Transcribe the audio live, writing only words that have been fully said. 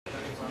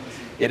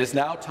It is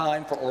now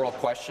time for oral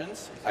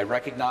questions. I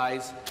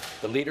recognize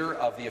the Leader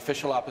of the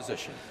Official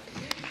Opposition.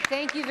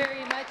 Thank you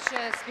very much,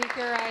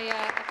 Speaker.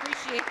 I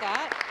appreciate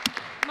that.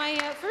 My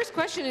first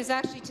question is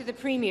actually to the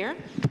Premier,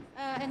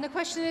 and the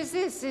question is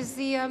this: is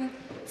the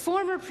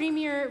former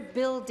Premier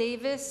Bill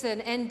Davis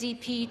an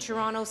NDP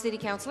Toronto City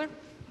Councillor?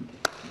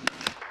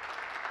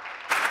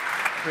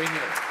 Premier.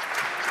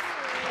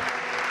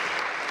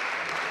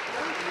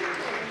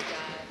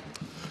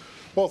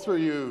 Well, through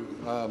you,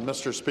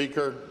 Mr.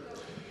 Speaker,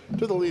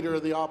 to the Leader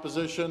of the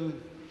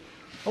Opposition,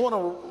 I want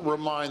to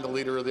remind the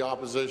Leader of the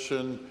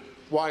Opposition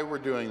why we're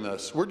doing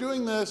this. We're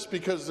doing this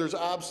because there's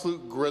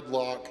absolute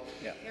gridlock.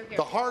 Yeah.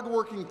 The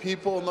hard-working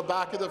people in the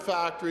back of the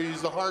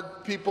factories, the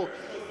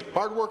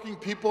hard-working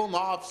people in the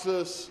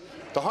offices,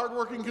 the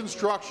hard-working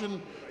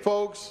construction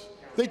folks,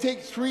 they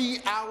take 3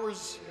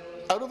 hours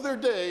out of their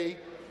day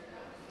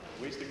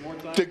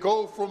to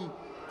go from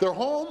their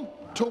home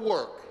to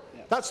work.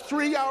 That's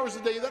 3 hours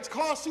a day. That's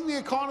costing the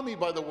economy,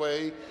 by the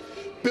way,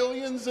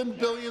 billions and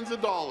billions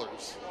of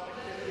dollars.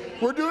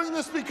 We're doing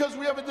this because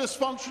we have a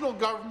dysfunctional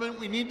government.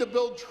 We need to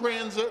build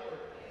transit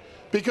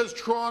because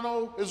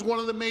Toronto is one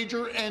of the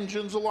major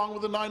engines, along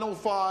with the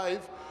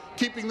 905,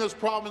 keeping this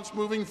province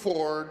moving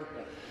forward.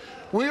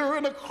 We are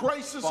in a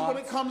crisis when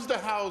it comes to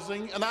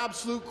housing, an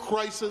absolute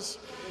crisis.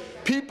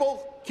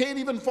 People can't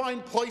even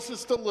find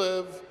places to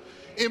live.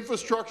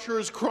 Infrastructure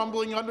is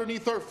crumbling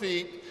underneath our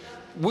feet.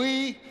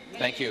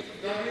 Thank you.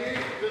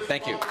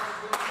 Thank you.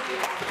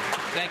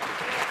 Thank you.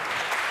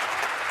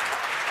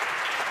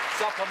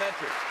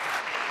 Supplementary.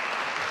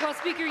 Well,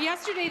 Speaker,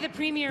 yesterday the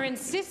Premier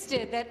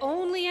insisted that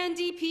only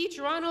NDP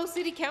Toronto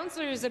City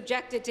Councillors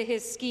objected to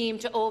his scheme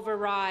to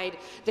override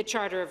the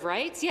Charter of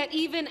Rights, yet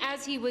even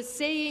as he was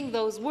saying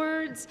those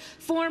words,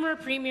 former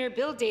Premier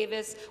Bill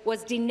Davis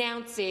was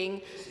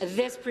denouncing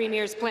this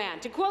Premier's plan.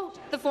 To quote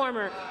the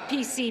former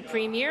PC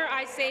Premier,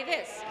 I say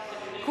this,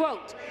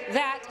 quote,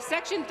 that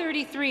Section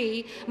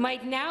 33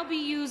 might now be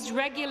used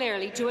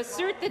regularly to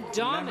assert the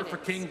dominance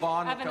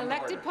of an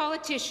elected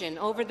politician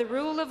over the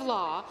rule of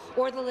law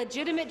or the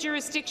legitimate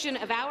jurisdiction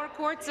of our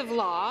courts of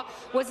law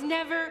was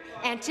never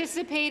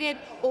anticipated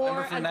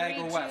or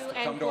agreed to,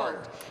 end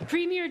quote.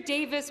 Premier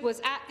Davis was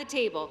at the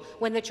table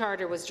when the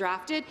Charter was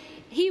drafted.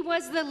 He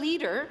was the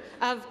leader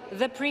of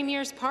the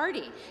Premier's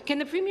party. Can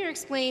the Premier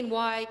explain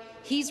why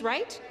he's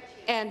right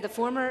and the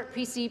former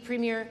PC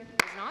Premier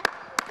is not?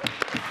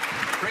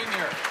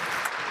 Premier.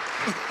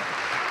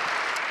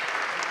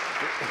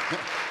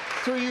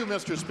 Through you,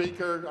 Mr.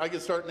 Speaker, I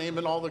could start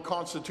naming all the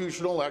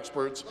constitutional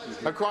experts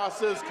across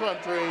this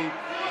country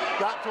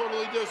that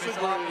totally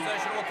disagree.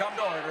 Opposition will come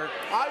to order.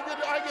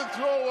 I could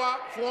throw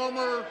up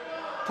former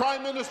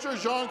Prime Minister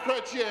Jean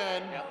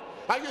Chrétien. Yep.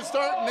 I could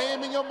start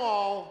naming them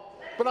all,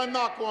 but I'm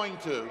not going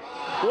to.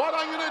 What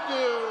I'm going to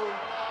do,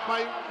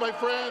 my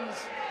friends,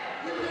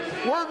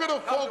 we're going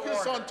to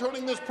focus on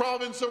turning this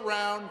province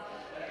around.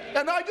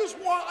 And I just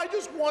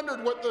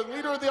wondered what the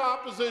Leader of the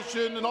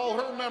Opposition and all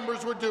her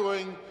members were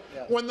doing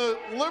when the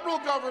Liberal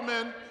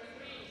government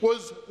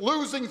was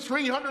losing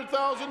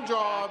 300,000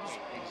 jobs,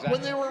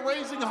 when they were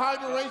raising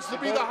hydro rates to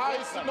be the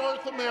highest in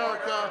North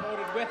America,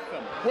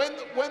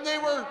 when they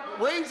were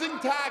raising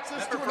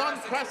taxes to an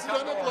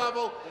unprecedented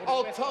level.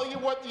 I'll tell you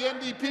what the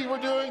NDP were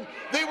doing.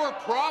 They were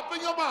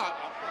propping them up.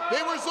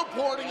 They were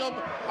supporting them.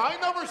 I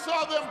never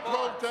saw them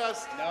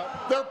protest.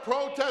 They're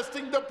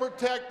protesting to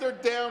protect their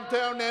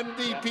downtown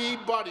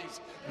NDP buddies.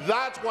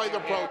 That's why they're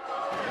protesting.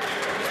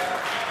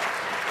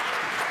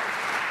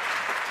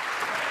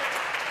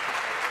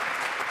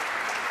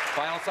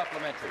 Final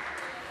supplementary.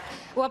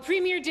 Well,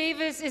 Premier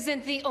Davis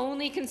isn't the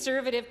only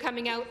Conservative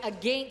coming out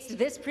against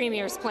this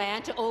Premier's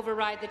plan to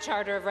override the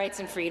Charter of Rights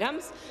and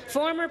Freedoms.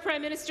 Former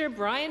Prime Minister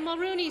Brian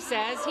Mulroney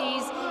says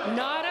he's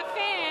not a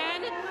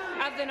fan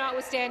of the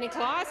notwithstanding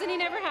clause, and he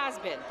never has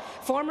been.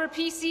 Former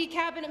PC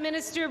Cabinet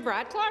Minister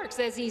Brad Clark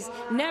says he's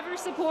never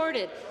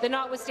supported the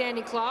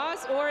notwithstanding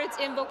clause or its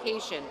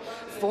invocation.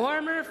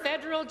 Former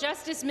Federal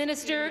Justice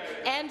Minister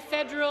and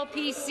Federal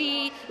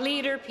PC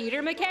leader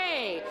Peter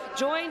MacKay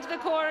joined the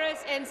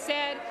chorus and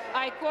said,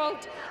 I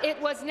quote, "It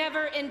was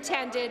never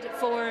intended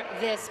for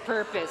this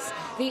purpose."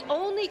 The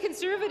only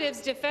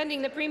Conservatives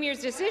defending the Premier's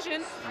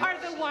decision are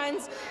the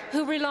ones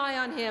who rely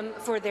on him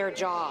for their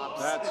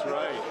jobs. That's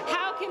right.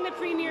 How can the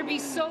Premier be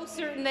so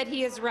certain that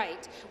he is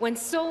right when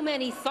so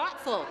many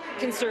thoughtful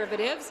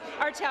Conservatives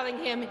are telling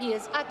him he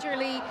is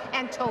utterly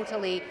and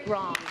totally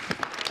wrong?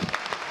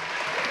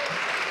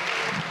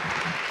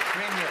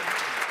 Premier.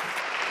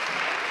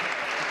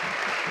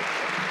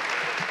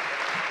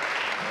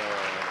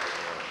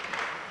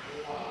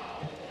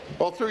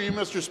 Well, through you,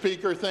 Mr.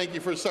 Speaker, thank you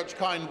for such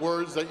kind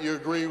words that you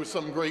agree with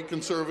some great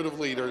Conservative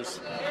leaders.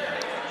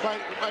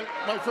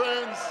 My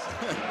friends,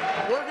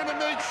 we're going to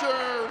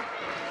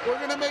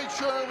make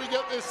sure we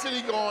get this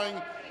city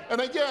going.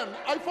 And again,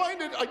 I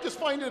just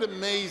find it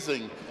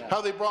amazing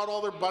how they brought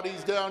all their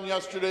buddies down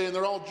yesterday and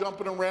they're all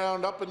jumping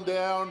around up and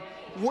down.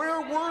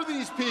 Where were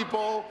these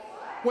people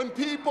when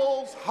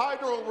people's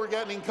hydro were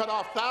getting cut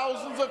off,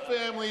 thousands of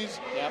families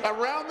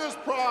around this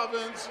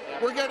province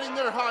were getting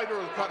their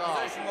hydro cut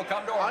off. Will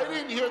come to order. I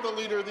didn't hear the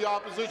Leader of the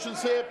Opposition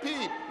say a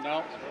peep.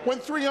 No. When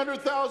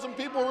 300,000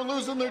 people were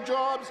losing their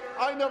jobs,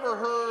 I never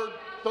heard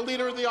the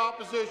Leader of the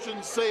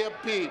Opposition say a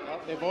peep. No,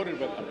 they voted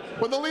with them.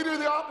 When the Leader of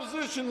the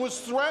Opposition was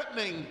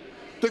threatening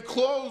to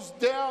close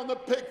down the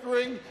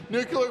Pickering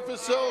nuclear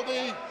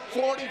facility,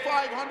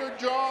 4,500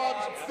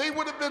 jobs, they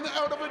would have been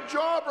out of a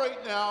job right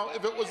now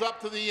if it was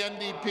up to the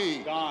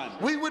NDP. Gone.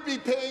 We would be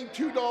paying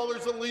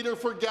 $2 a litre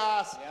for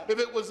gas if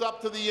it was up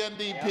to the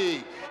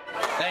NDP.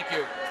 Thank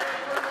you.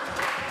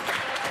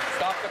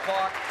 Stop the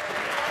clock.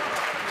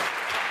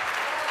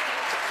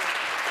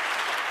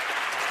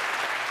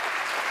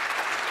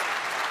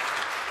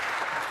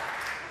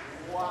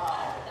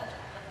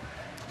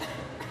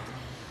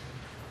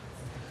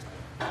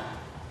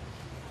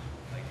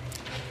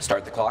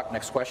 Start the clock.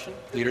 Next question.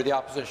 Leader of the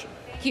Opposition.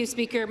 Thank you,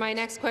 Speaker. My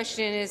next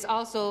question is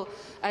also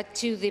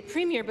to the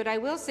Premier, but I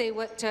will say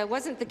what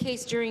wasn't the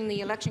case during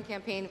the election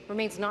campaign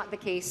remains not the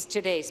case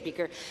today,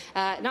 Speaker.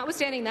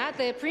 Notwithstanding that,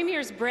 the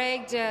Premier's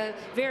bragged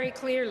very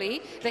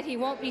clearly that he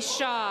won't be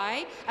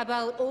shy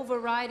about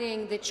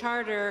overriding the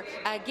Charter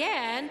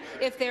again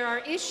if there are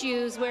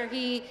issues where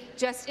he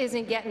just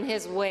isn't getting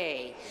his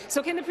way.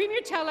 So can the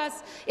Premier tell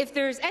us if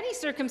there's any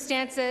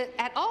circumstance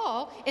at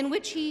all in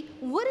which he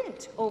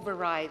wouldn't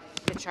override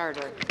the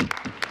Charter?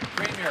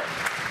 Premier.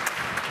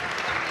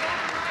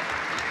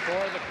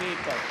 For the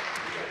people.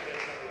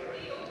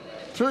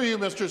 Through you,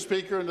 Mr.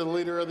 Speaker, and to the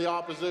Leader of the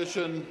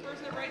Opposition,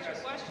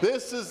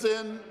 this is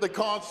in the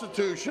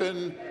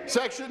Constitution,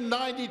 Section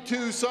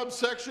 92,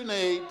 subsection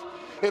 8.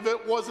 If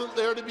it wasn't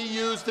there to be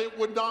used, it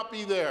would not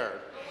be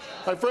there.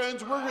 My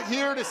friends, we're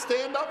here to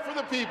stand up for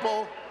the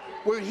people.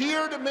 We're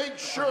here to make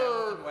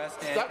sure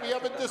that we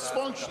have a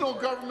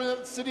dysfunctional government in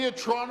the City of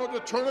Toronto to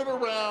turn it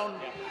around.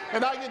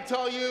 And I can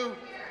tell you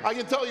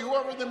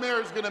whoever the mayor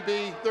is going to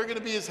be, they're going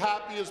to be as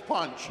happy as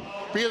punch,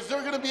 because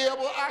they're going to be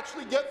able to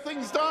actually get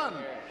things done.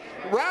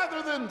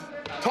 Rather than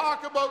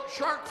talk about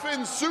shark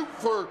fin soup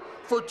for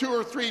 2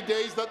 or 3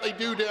 days that they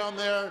do down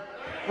there,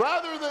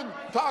 rather than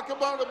talk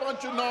about a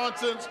bunch of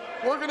nonsense,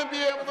 we're going to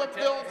be able to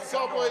build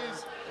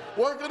subways,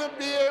 we're going to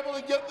be able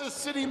to get this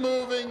city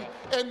moving,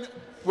 and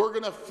we're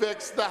going to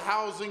fix the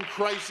housing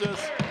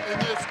crisis in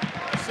this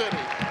city.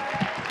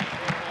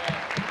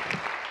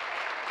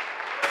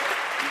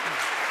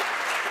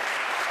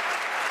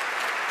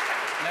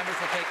 Members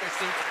will take their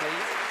seats,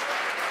 please.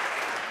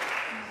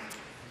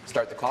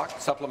 Start the clock.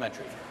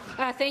 Supplementary.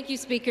 Thank you,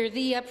 Speaker.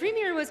 The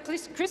Premier was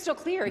crystal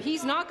clear.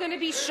 He's not going to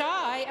be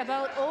shy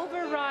about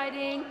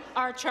overriding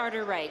our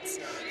charter rights.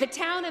 The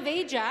town of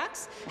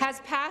Ajax has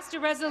passed a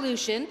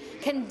resolution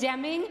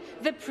condemning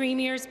the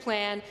Premier's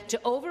plan to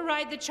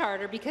override the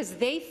charter because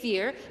they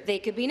fear they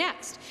could be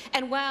next.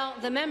 And while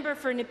the member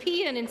for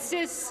Nepean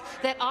insists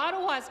that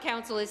Ottawa's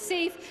council is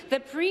safe,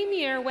 the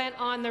Premier went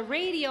on the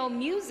radio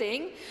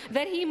musing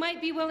that he might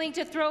be willing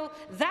to throw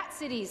that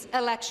city's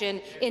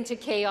election into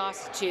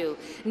chaos too.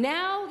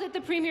 Now that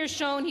the Premier has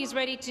shown he's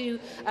ready to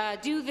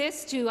do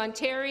this to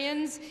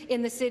Ontarians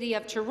in the City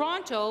of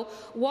Toronto,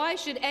 why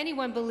should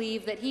anyone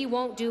believe that he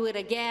won't do it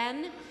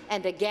again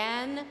and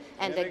again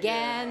and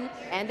again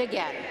and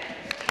again?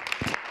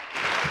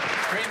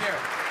 Premier.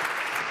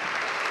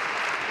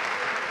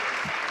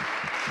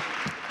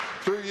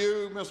 Through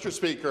you, Mr.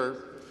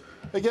 Speaker,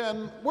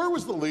 again, where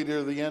was the Leader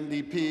of the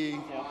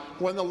NDP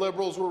when the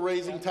Liberals were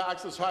raising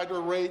taxes,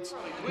 hydro rates,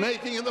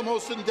 making it the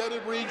most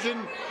indebted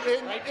region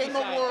in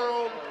the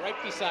world? Right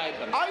beside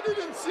them. I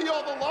didn't see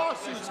all the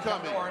lawsuits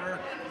coming.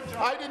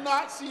 I did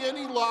not see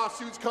any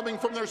lawsuits coming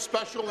from their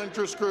special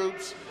interest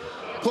groups,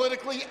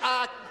 politically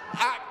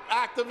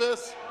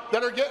activists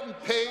that are getting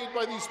paid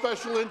by these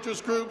special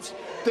interest groups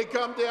to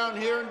come down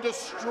here and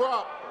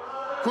disrupt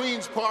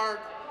Queen's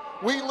Park.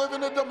 We live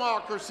in a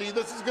democracy.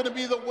 This is going to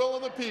be the will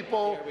of the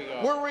people.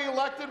 We're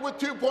re-elected with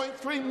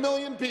 2.3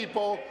 million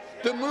people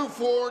to move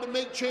forward and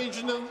make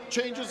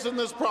changes in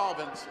this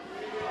province.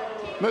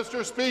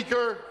 Mr.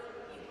 Speaker,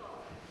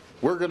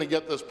 we're going to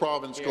get this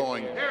province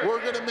going.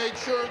 We're going to make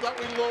sure that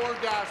we lower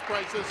gas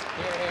prices,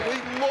 we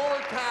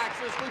lower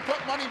taxes, we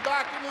put money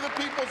back into the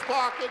people's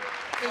pocket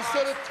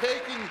instead of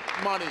taking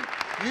money.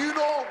 You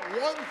know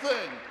one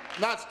thing,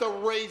 and that's to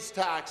raise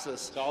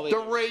taxes,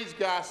 to raise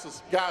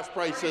gas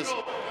prices.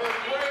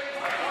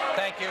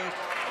 Thank you.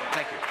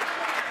 Thank you.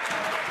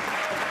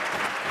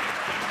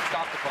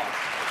 Stop the clock.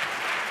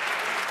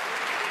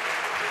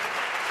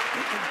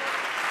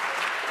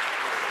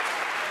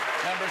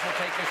 Members will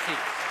take their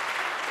seats.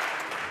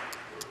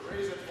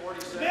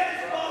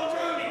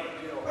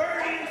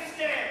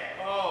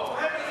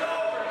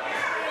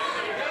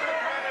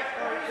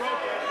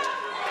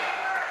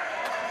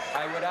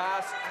 I would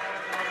ask.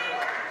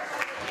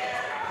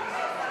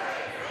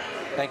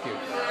 Thank you.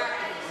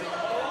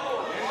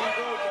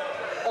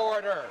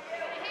 Order.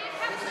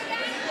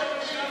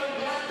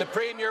 The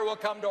Premier will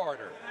come to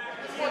order.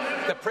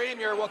 The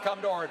Premier will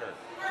come to order.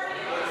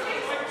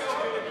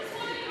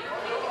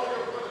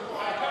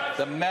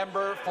 The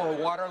member for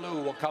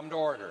Waterloo will come to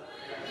order.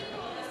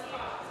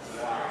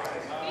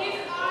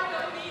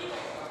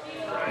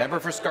 Member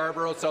for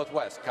Scarborough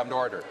Southwest, come to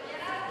order.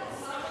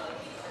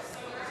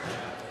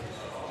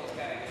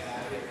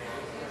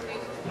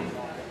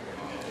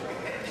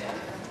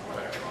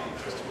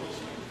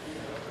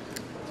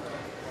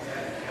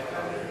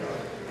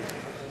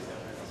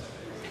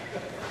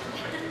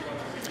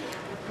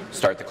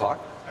 Start the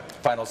clock.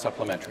 Final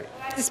supplementary.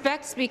 I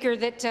suspect, Speaker,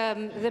 that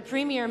the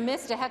Premier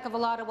missed a heck of a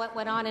lot of what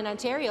went on in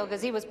Ontario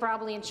because he was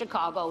probably in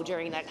Chicago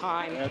during that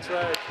time. That's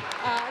right.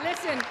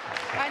 Listen,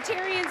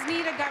 Ontarians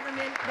need a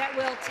government that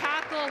will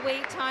tackle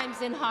wait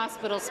times in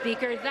hospitals,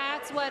 Speaker.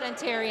 That's what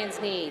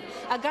Ontarians need.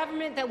 A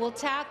government that will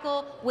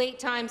tackle wait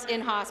times in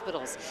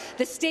hospitals.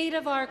 The state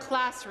of our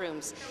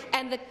classrooms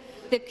and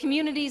the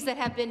communities that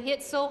have been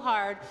hit so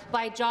hard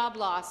by job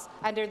loss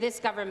under this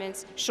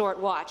government's short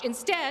watch.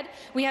 Instead,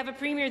 we have a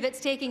Premier that's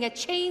taking a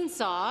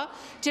chainsaw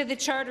to the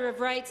Charter of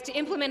Rights to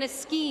implement a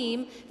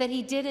scheme that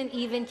he didn't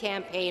even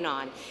campaign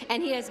on.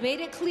 And he has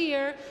made it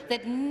clear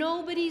that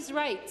nobody's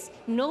rights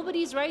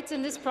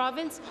in this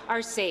province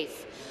are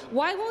safe.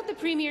 Why won't the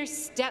Premier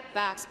step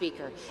back,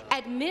 Speaker,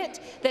 admit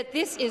that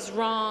this is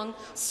wrong,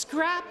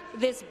 scrap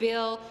this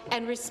bill,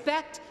 and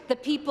respect the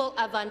people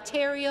of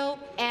Ontario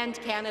and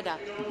Canada?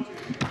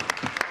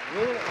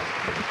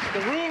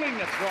 The ruling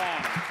that's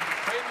wrong.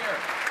 Premier.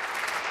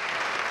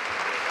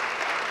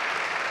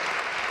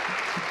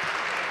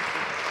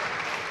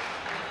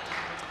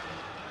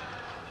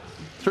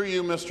 Through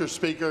you, Mr.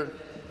 Speaker,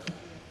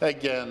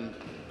 again,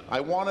 I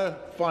want to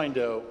find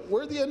out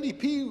where the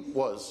NDP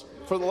was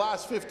for the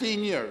last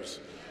 15 years.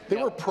 They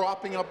were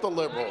propping up the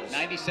Liberals.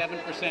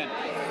 97%.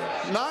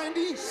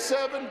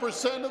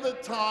 97% of the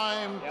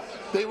time,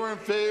 they were in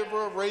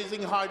favour of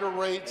raising higher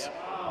rates,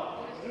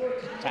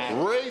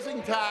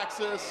 raising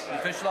taxes,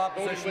 Official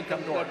opposition,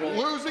 come to order.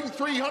 losing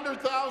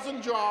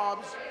 300,000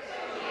 jobs.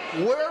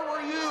 Where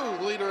were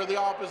you, Leader of the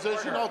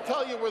Opposition? I'll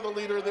tell you where the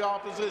Leader of the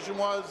Opposition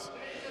was.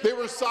 They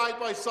were side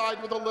by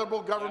side with the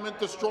Liberal government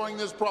destroying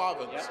this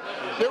province.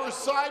 They were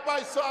side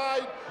by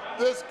side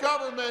this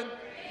government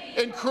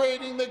in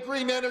creating the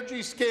green energy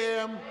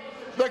scam,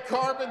 the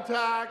carbon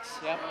tax,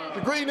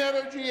 the Green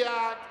Energy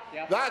Act.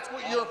 That's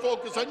what you're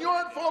focused on. You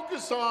aren't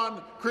focused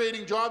on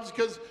creating jobs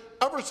because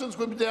ever since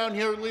we've been down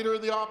here, Leader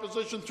of the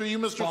Opposition, through you,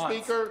 Mr.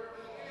 Speaker,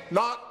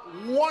 not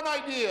one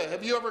idea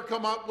have you ever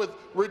come up with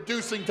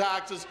reducing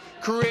taxes,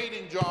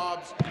 creating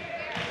jobs.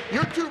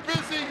 You're too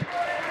busy.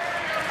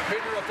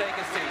 Premier will take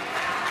his seat.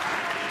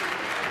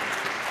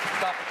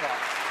 Stop the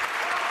clock.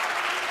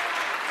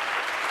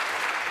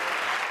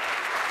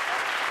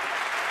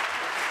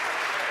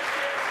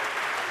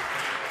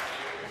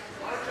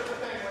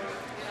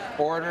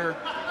 Order.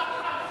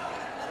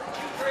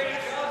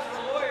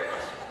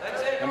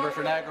 Member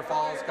for Niagara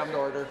Falls, come to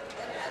order.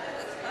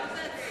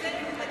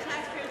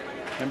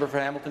 Member for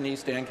Hamilton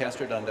East,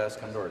 Ancaster Dundas,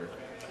 come to order.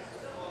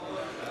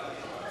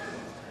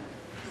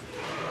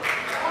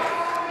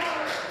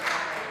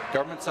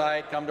 Government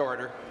side, come to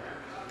order.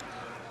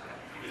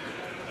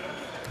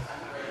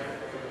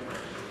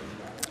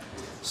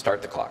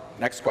 Start the clock.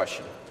 Next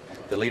question.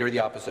 The Leader of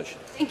the Opposition.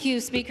 Thank you,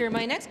 Speaker.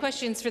 My next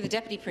question is for the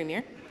Deputy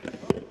Premier.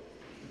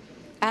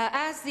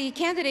 As the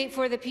candidate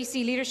for the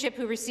PC leadership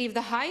who received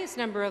the highest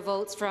number of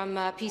votes from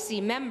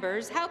PC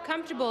members, how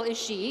comfortable is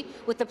she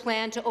with the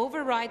plan to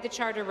override the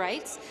charter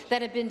rights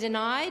that have been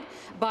denied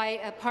by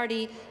a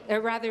party,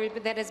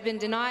 that has been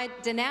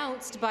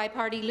denounced by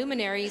party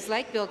luminaries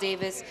like Bill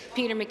Davis,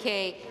 Peter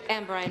MacKay,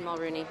 and Brian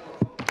Mulroney?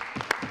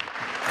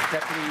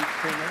 Deputy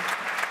Premier.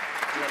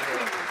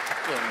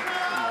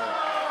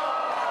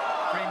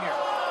 Premier.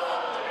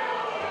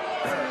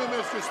 Thank you,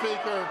 Mr.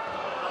 Speaker.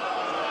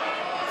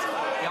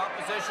 The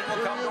opposition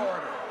will come to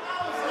order.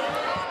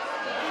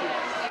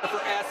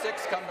 For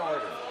Essex, come to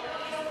order.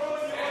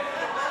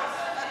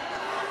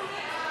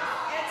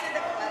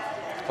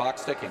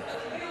 Clock's ticking.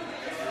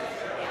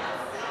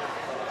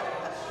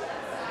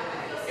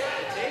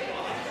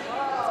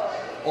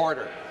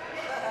 Order.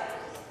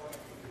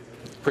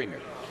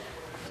 Premier.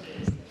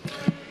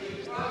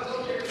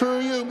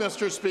 Through you,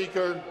 Mr.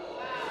 Speaker,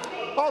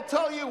 I'll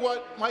tell you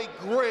what my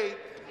great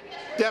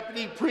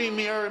Deputy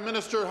Premier and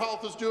Minister of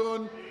Health is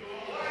doing.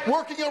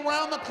 Working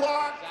around the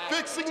clock,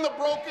 fixing the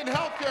broken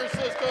healthcare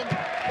system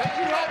that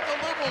you helped the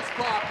Liberals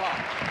prop up.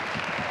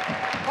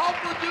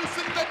 Help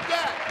reducing the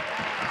debt.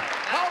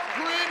 Help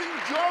creating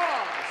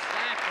jobs.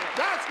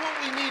 That's what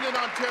we need in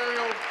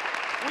Ontario.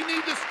 We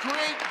need to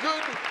create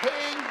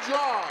good-paying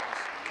jobs.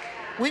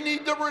 We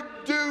need to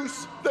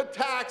reduce the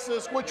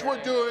taxes, which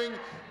we're doing,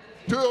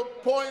 to a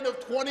point of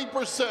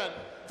 20%.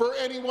 For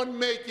anyone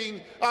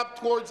making up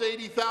towards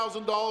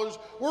 $80,000,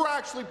 we're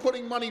actually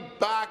putting money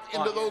back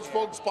into those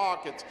folks'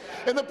 pockets.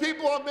 And the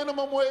people on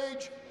minimum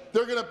wage,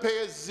 they're going to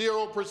pay a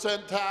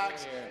 0%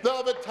 tax. They'll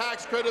have a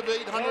tax credit of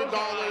 $800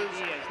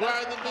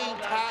 rather than being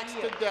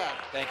taxed to death.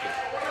 Thank you.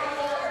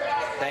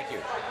 Thank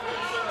you.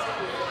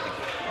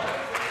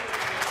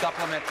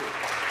 Supplementary.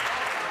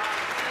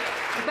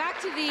 Back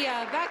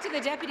back to the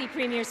Deputy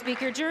Premier,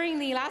 Speaker. During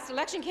the last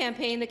election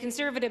campaign, the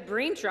Conservative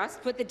Brain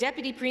Trust put the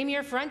Deputy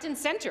Premier front and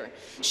centre.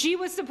 She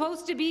was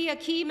supposed to be a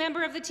key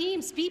member of the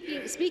team,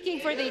 speaking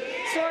for the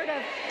sort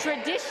of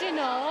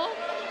traditional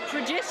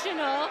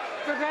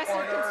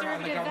progressive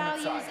conservative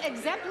values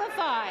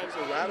exemplified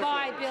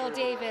by Bill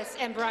Davis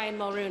and Brian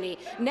Mulroney.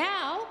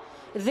 Now,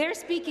 they're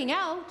speaking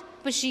out,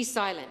 but she's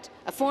silent.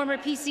 A former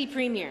PC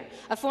Premier,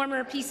 a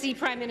former PC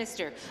Prime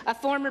Minister, a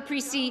former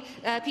PC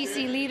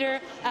leader,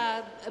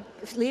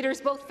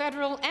 leaders both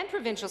federal and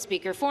provincial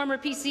speaker, former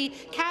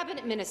PC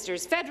cabinet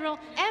ministers, federal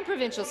and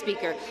provincial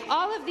speaker.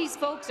 All of these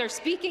folks are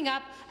speaking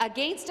up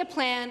against a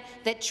plan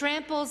that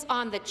tramples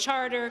on the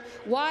Charter.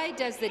 Why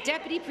does the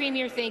Deputy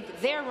Premier think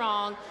they're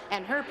wrong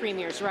and her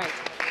Premier's right?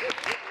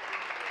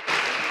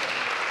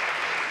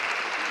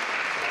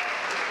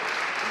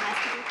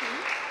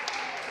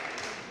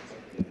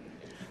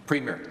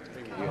 Premier.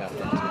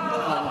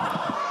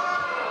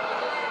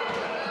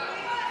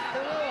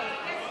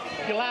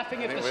 You're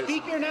laughing at the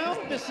Speaker now?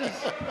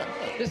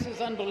 This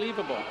is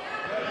unbelievable.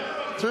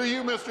 Through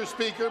you, Mr.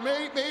 Speaker,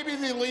 maybe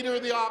the Leader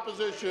of the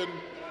Opposition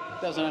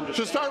Doesn't understand.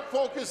 should start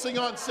focusing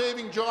on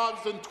saving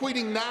jobs than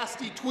tweeting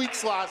nasty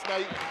tweets last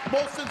night.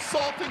 Most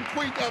insulting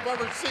tweet I've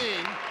ever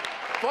seen.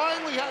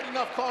 Finally had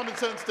enough common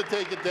sense to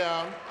take it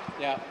down.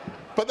 Yeah.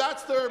 But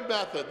that's their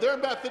method. Their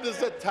method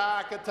is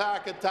attack,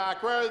 attack,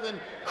 attack, rather than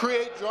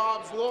create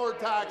jobs, lower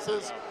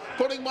taxes,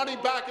 putting money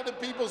back into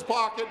people's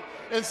pocket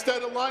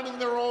instead of lining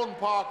their own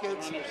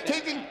pockets,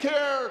 taking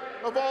care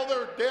of all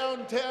their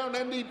downtown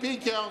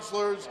NDP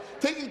councillors,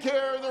 taking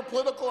care of their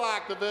political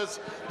activists.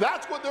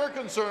 That's what they're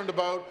concerned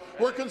about.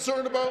 We're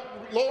concerned about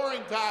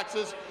lowering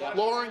taxes,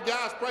 lowering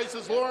gas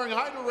prices, lowering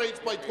hydro rates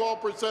by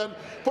 12%,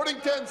 putting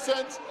 10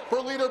 cents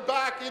per litre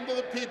back into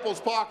the people's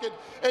pocket,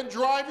 and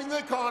driving the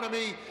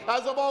economy.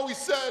 As I've always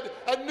said,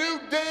 a new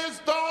day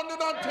has dawned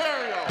in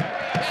Ontario.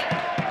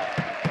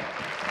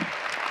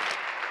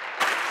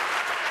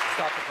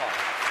 Stop the clock.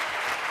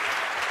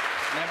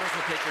 Members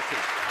will take their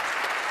seats.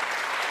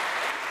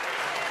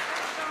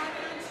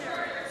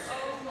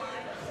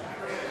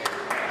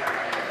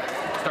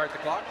 Start the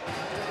clock.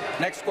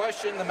 Next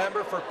question, the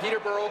member for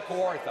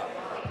Peterborough-Kawartha.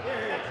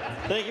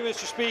 Thank you,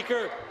 Mr.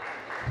 Speaker.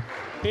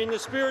 In the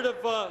spirit of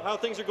how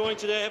things are going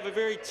today, I have a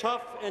very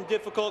tough and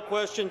difficult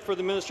question for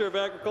the Minister of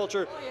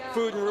Agriculture,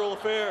 Food and Rural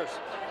Affairs.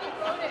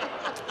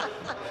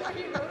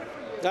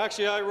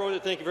 Actually, I wrote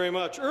it. Thank you very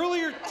much.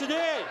 Earlier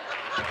today,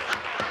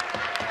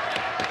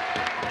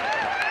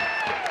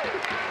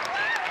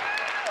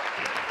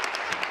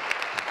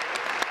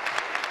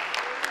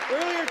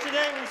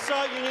 we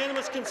sought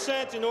unanimous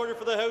consent in order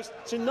for the House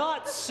to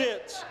not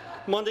sit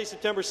Monday,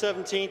 September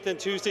 17th and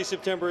Tuesday,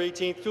 September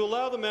 18th, to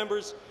allow the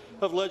members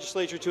of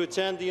legislature to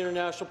attend the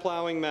international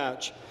ploughing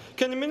match.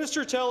 Can the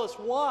minister tell us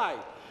why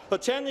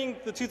attending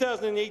the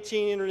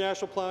 2018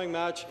 international ploughing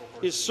match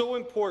is so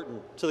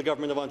important to the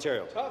government of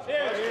Ontario? Agriculture,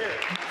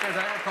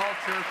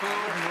 Food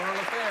and Rural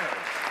Affairs.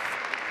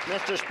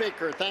 Mr.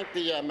 Speaker, thank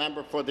the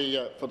member for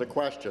the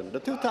question. The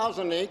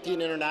 2018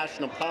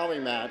 International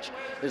Ploughing Match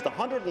is the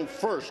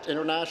 101st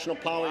International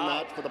Ploughing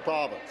Match for the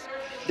province.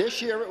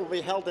 This year it will be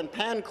held in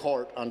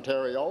Pancourt,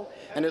 Ontario,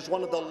 and is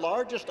one of the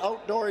largest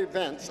outdoor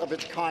events of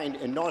its kind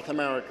in North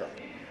America.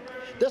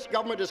 This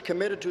government is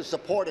committed to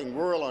supporting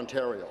rural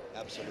Ontario.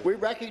 Absolutely. We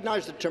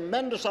recognize the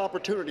tremendous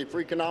opportunity for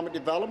economic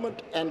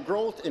development and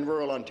growth in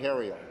rural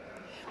Ontario.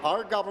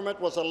 Our government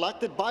was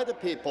elected by the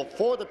people,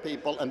 for the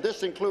people, and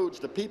this includes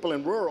the people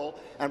in rural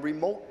and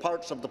remote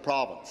parts of the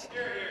province.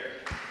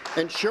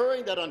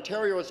 Ensuring that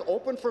Ontario is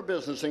open for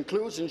business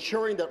includes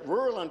ensuring that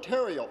rural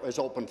Ontario is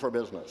open for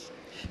business.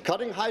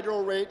 Cutting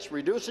hydro rates,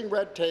 reducing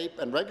red tape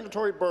and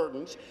regulatory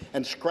burdens,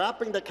 and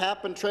scrapping the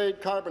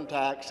cap-and-trade carbon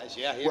tax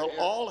will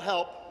all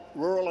help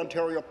rural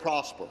Ontario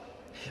prosper.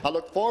 I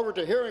look forward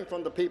to hearing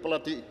from the people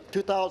at the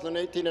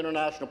 2018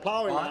 International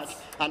Ploughing Match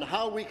on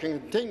how we can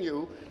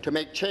continue to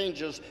make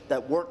changes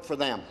that work for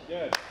them.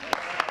 Thank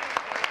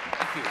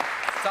you.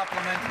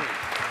 Supplementary.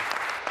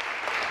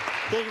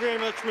 Thank you very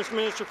much, Mr.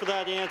 Minister, for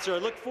that answer. I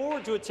look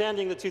forward to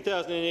attending the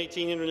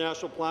 2018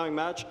 International Ploughing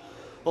Match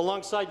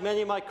alongside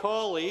many of my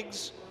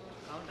colleagues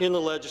in the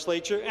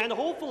legislature, and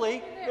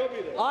hopefully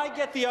I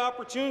get the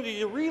opportunity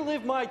to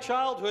relive my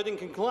childhood and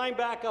can climb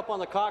back up on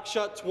the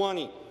Cockshut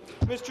 20.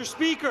 Mr.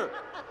 Speaker,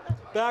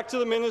 back to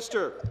the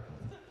minister.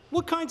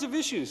 What kinds of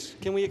issues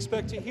can we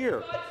expect to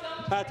hear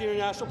at the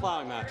International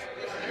Ploughing Match?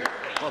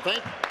 Well,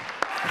 thank you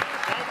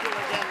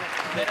again,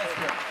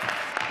 Minister.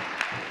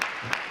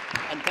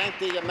 And thank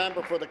the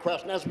member for the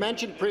question. As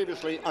mentioned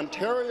previously,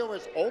 Ontario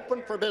is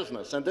open for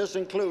business, and this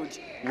includes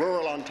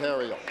rural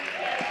Ontario.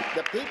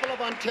 The people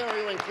of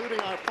Ontario, including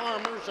our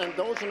farmers and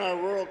those in our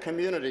rural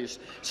communities,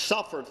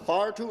 suffered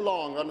far too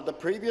long under the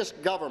previous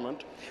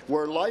government,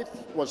 where life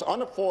was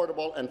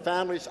unaffordable and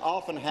families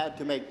often had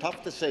to make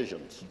tough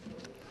decisions.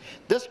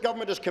 This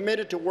government is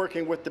committed to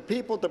working with the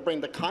people to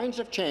bring the kinds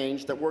of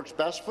change that works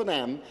best for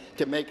them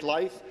to make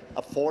life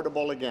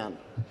affordable again.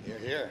 Hear,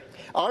 hear.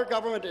 Our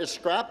government is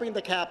scrapping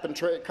the carbon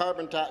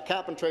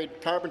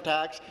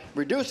tax,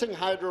 reducing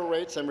hydro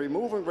rates, and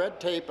removing red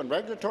tape and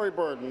regulatory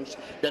burdens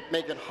that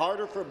make it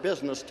harder for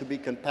business to be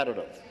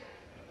competitive.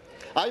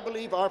 I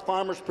believe our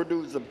farmers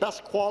produce the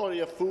best quality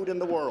of food in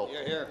the world,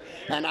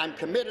 and I'm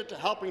committed to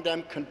helping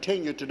them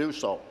continue to do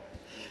so.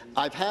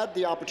 I've had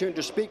the opportunity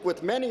to speak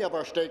with many of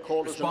our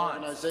stakeholders and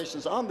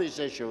organizations on these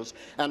issues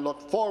and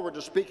look forward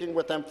to speaking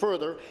with them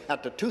further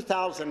at the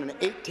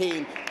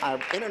 2018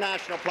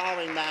 International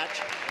Plowing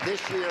Match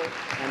this year.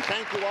 And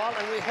thank you all,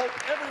 and we hope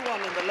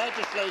everyone in the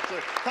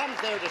legislature comes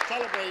there to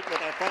celebrate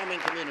with our farming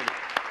community.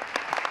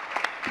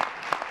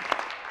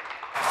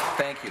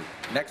 Thank you.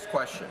 Next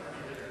question.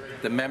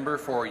 The member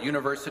for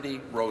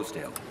University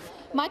Rosedale.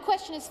 My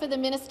question is for the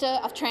Minister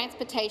of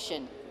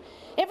Transportation.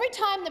 Every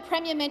time the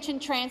Premier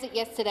mentioned transit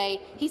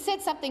yesterday, he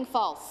said something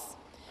false.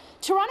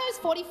 Toronto's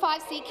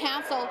 45-seat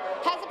council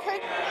has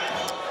approved...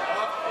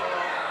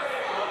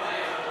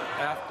 I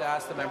have to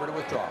ask the member to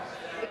withdraw.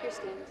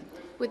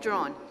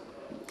 Withdrawn.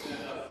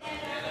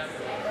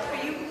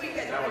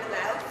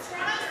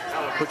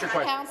 Put your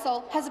question.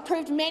 Council has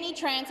approved many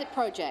transit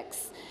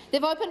projects.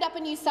 They've opened up a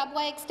new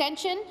subway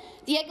extension.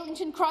 The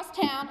Eglinton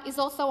Crosstown is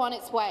also on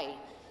its way.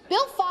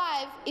 Bill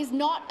 5 is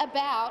not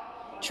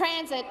about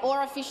transit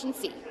or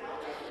efficiency.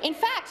 In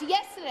fact,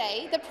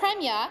 yesterday, the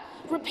Premier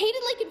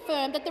repeatedly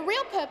confirmed that the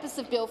real purpose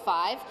of Bill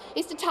 5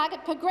 is to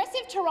target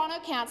progressive Toronto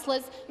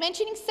councillors,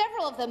 mentioning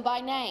several of them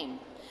by name.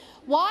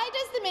 Why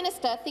does the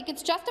minister think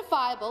it's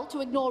justifiable to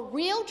ignore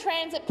real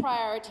transit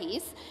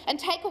priorities and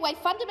take away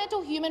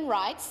fundamental human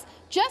rights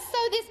just so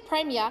this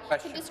Premier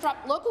can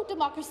disrupt local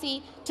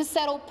democracy to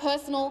settle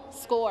personal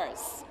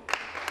scores?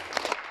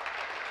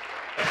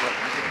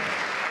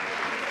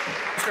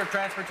 Minister of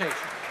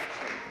Transportation.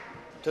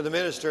 To the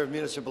Minister of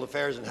Municipal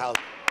Affairs and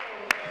Housing.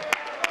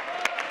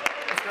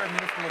 Minister of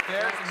Municipal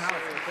Affairs and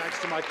Housing. Thanks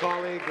to my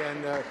colleague,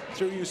 and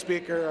through you,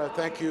 Speaker,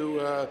 thank you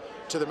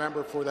to the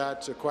member for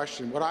that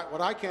question.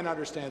 What I can't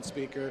understand,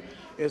 Speaker,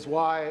 is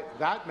why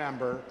that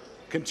member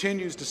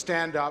continues to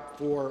stand up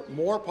for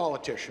more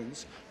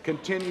politicians,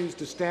 continues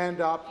to stand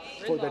up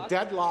for the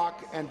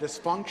deadlock and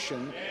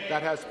dysfunction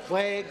that has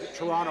plagued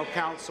Toronto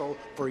Council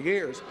for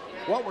years.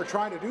 What we're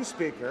trying to do,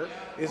 Speaker,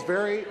 is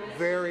very,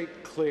 very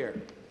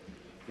clear.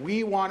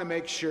 We want to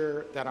make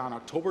sure that on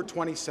October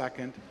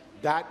 22nd,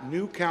 that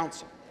new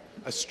council,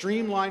 a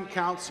streamlined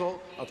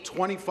council of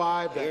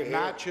 25 that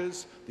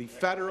matches the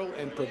federal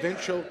and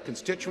provincial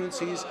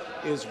constituencies,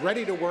 is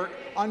ready to work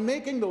on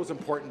making those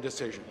important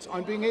decisions,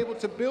 on being able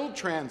to build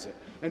transit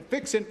and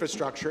fix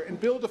infrastructure and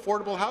build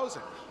affordable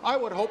housing. I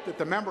would hope that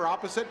the member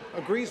opposite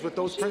agrees with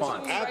those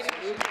principles.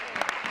 Absolutely.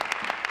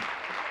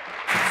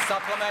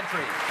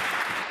 Supplementary.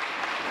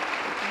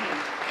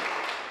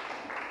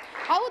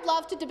 I would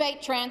love to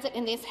debate transit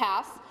in this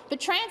House, but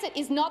transit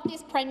is not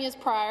this Premier's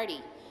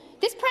priority.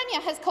 This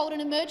Premier has called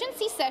an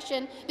emergency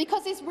session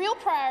because his real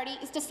priority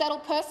is to settle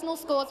personal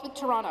scores with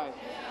Toronto,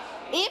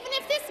 even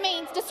if this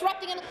means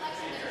disrupting an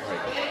election.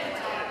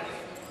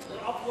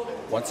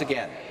 Once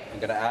again, I'm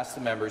going to ask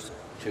the members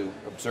to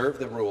observe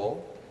the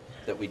rule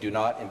that we do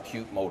not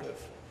impute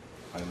motive.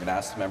 I'm going to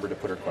ask the member to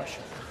put her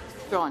question.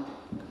 Drawn.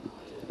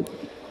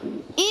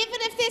 Even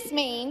if this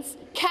means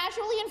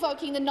casually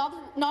invoking the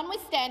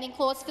notwithstanding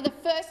clause for the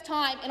first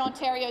time in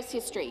Ontario's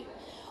history.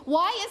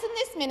 Why isn't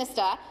this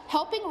minister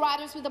helping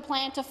riders with a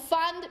plan to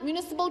fund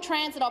municipal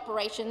transit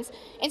operations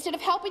instead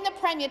of helping the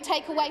Premier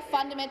take away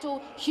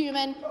fundamental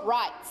human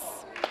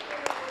rights?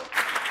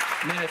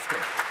 Minister.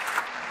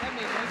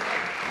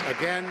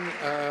 Again,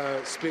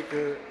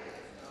 Speaker,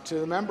 to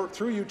the member,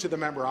 through you to the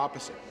member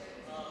opposite.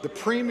 The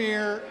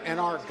Premier and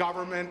our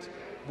government,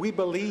 we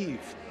believe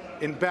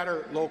in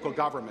better local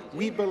government.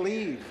 We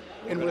believe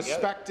in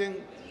respecting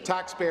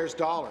taxpayers'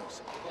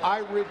 dollars. I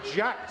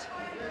reject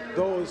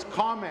those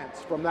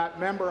comments from that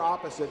member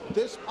opposite.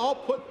 I'll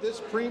put this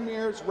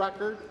Premier's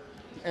record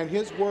and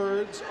his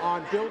words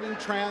on building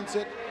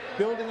transit,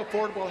 building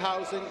affordable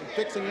housing, and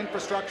fixing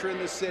infrastructure in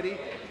the city.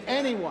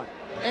 Anyone,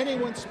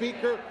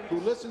 Speaker, who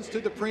listens to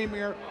the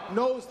Premier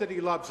knows that he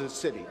loves his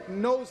city,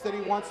 knows that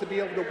he wants to be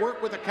able to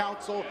work with the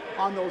Council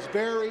on those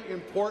very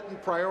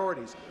important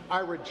priorities. I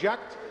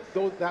reject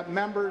that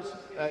member's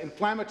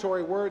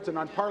inflammatory words and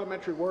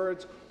unparliamentary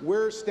words.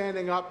 We're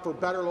standing up for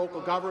better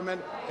local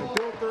government, and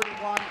Bill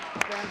 31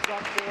 stands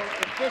up for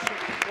efficient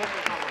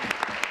local government.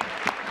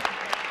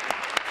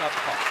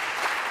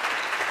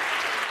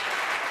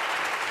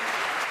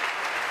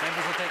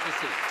 Members will take their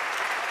seats.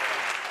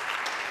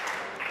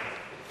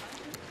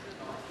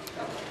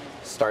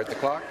 Start the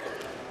clock.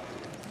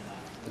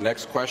 The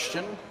next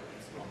question,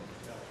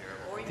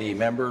 the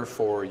member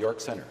for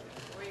York Centre.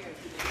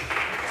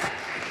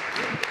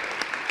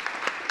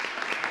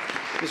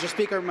 Mr.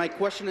 Speaker, my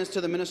question is to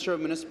the Minister of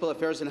Municipal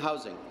Affairs and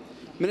Housing.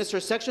 Minister,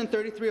 Section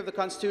 33 of the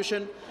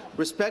Constitution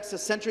respects a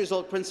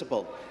centuries-old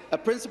principle, a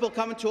principle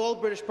common to all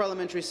British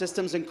parliamentary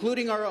systems,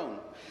 including our own.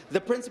 The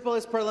principle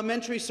is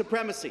parliamentary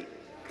supremacy.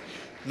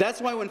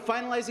 That's why when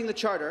finalizing the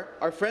charter,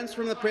 our friends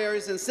from the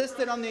prairies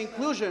insisted on the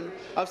inclusion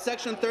of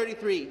Section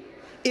 33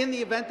 in the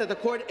event that the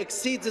court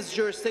exceeds its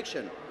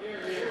jurisdiction.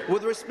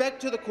 With respect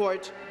to the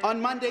court,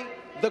 on Monday,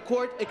 the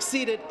court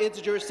exceeded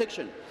its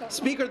jurisdiction.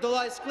 Speaker, the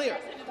law is clear.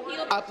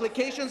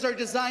 Applications are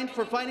designed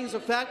for findings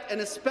of fact,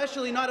 and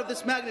especially not of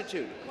this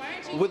magnitude.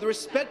 With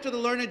respect to the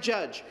learned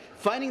judge,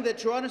 finding that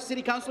Toronto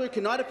City Councillor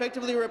cannot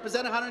effectively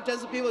represent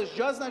 110 people is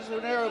just not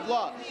an error of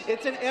law.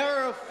 It's an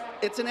error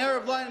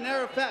of law and an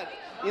error of fact,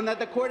 in that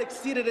the court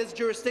exceeded its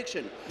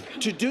jurisdiction.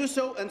 To do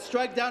so and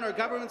strike down our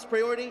government's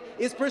priority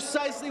is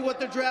precisely what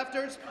the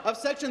drafters of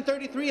Section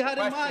 33 had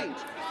in mind.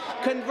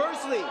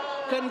 Conversely,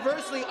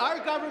 our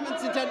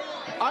government's intent,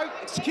 our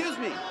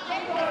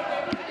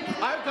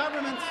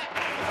government's.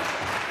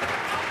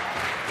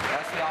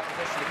 Ask the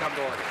opposition to come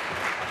to order.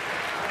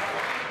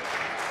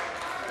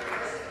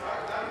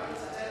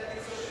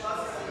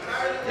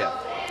 Yeah.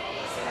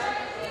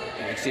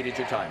 You exceeded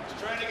your time.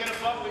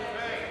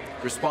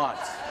 Response.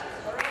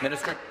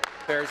 Minister of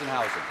Affairs and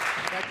Housing.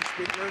 Thank you,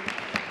 Speaker.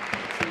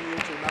 Through you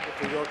to the member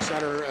for York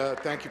Centre,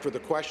 thank you for the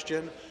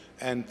question,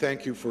 and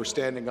thank you for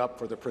standing up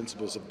for the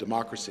principles of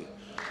democracy.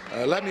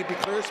 Let me be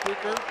clear,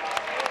 Speaker.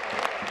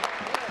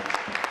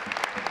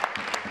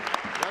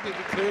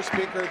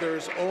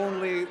 There's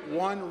only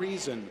one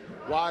reason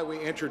why we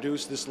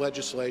introduced this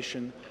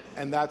legislation,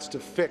 and that's to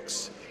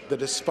fix the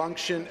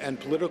dysfunction and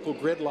political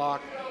gridlock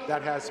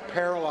that has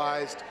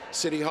paralyzed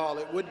City Hall.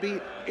 It would be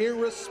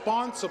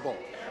irresponsible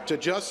to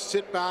just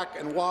sit back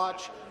and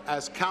watch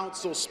as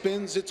Council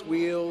spins its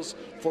wheels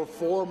for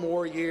 4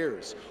 more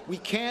years. We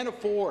can't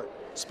afford,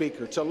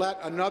 Speaker, to let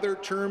another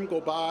term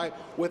go by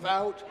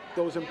without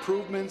those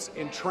improvements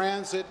in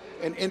transit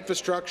and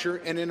infrastructure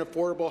and in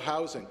affordable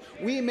housing.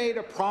 We made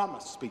a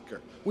promise,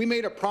 Speaker. We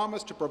made a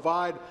promise to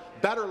provide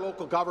better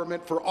local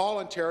government for all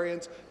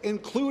Ontarians,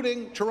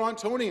 including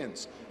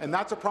Torontonians. And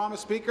that's a promise,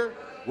 Speaker,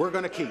 we're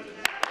going to keep.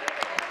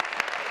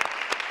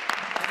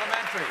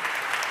 Parliamentary.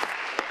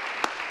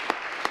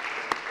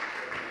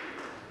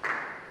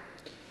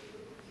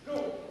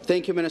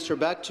 Thank you, Minister.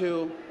 Back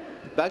to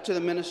the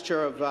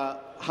Minister of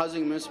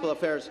Housing and Municipal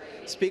Affairs.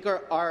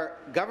 Speaker, our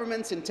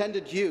government's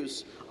intended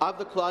use of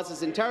the clause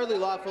is entirely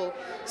lawful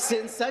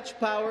since such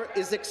power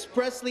is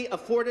expressly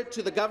afforded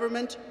to the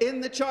government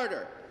in the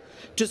Charter.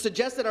 To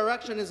suggest that our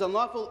action is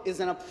unlawful is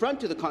an affront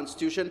to the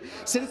Constitution,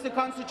 since the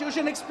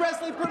Constitution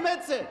expressly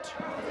permits it.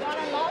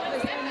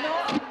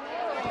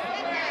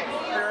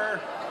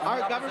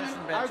 Our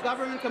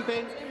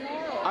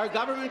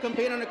government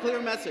campaign on a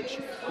clear message,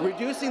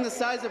 reducing the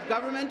size of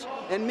government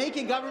and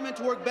making government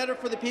work better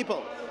for the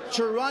people.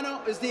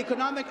 Toronto is the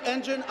economic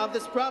engine of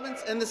this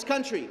province and this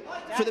country.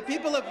 For the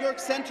people of York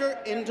Centre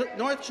in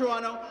North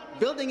Toronto,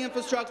 building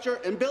infrastructure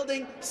and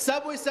building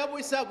subway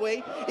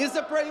is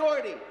a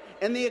priority,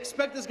 and they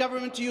expect this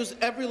government to use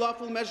every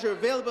lawful measure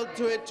available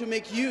to it to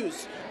make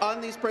use on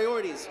these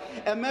priorities,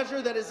 a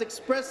measure that is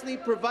expressly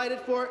provided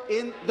for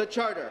in the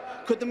Charter.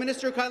 Could the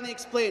Minister kindly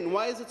explain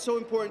why is it so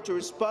important to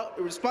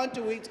respond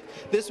to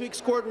this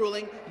week's court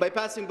ruling by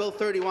passing Bill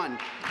 31?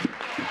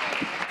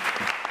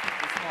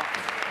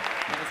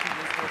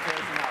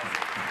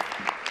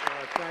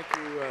 Thank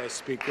you,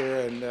 Speaker,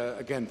 and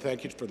again,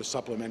 thank you for the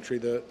supplementary.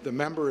 The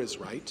member is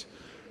right.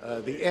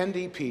 The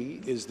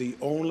NDP is the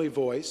only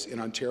voice in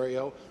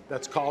Ontario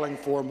that's calling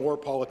for more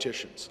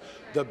politicians.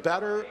 The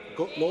Better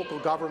Local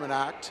Government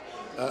Act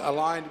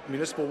aligned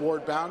municipal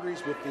ward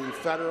boundaries with the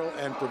federal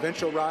and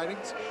provincial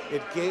ridings.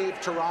 It gave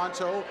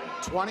Toronto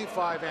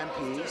 25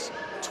 MPs,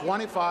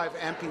 25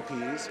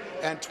 MPPs,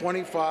 and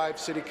 25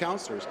 city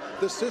councillors.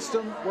 The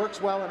system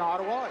works well in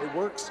Ottawa. It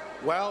works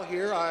well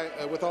here,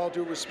 with all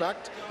due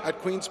respect, at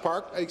Queen's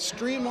Park. A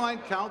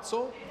streamlined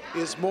council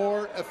is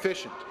more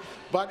efficient,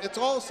 but it's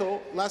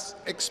also less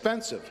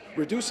expensive.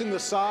 Reducing the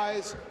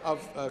size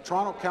of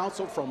Toronto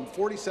Council from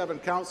 47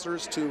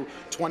 councillors to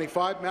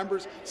 25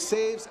 members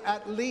saves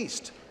at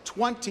least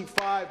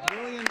 $25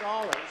 million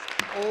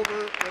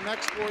over the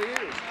next 4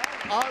 years.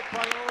 Our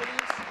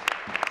priorities,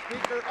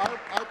 Speaker,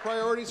 our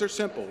priorities are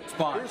simple.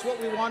 Here's what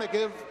we want to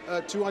give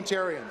to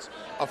Ontarians: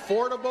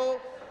 affordable,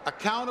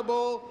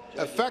 accountable,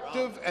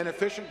 effective, and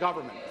efficient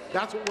government.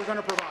 That's what we're going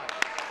to provide.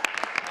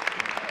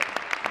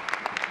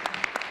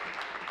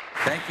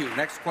 Thank you.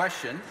 Next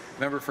question,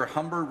 member for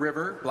Humber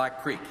River,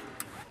 Black Creek.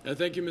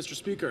 Thank you, Mr.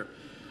 Speaker.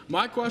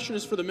 My question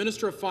is for the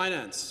Minister of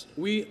Finance.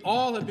 We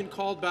all have been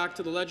called back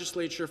to the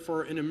legislature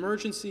for an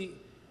emergency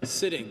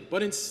sitting,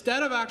 but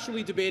instead of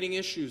actually debating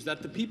issues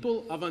that the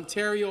people of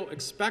Ontario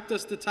expect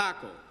us to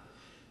tackle,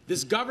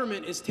 this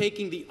government is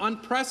taking the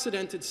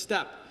unprecedented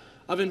step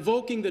of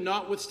invoking the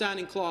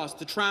notwithstanding clause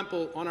to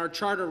trample on our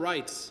charter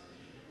rights.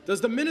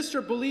 Does the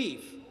minister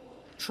believe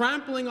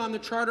trampling on the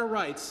charter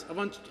rights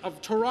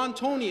of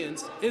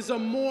Torontonians is a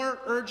more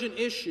urgent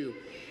issue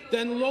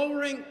than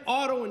lowering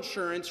auto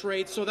insurance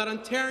rates so that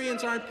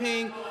Ontarians aren't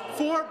paying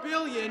 $4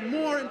 billion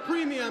more in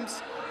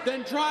premiums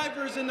than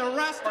drivers in the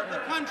rest of the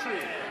country?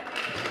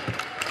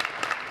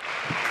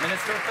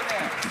 Minister of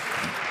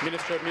Finance.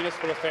 Minister of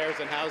Municipal Affairs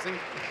and Housing.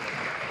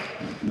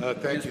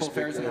 Thank you,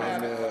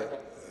 Speaker.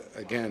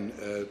 again,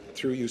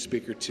 through you,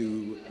 Speaker,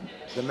 to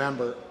the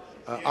member,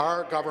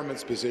 our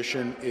government's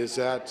position is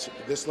that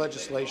this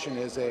legislation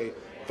is a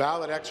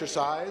valid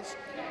exercise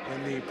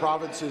in the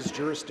province's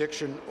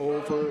jurisdiction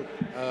over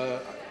our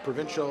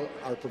provincial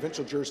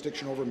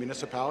jurisdiction over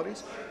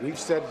municipalities. We've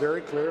said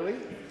very clearly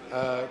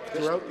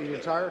throughout the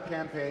entire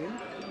campaign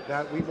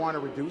that we want to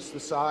reduce the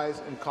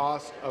size and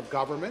cost of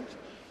government.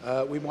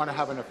 We want to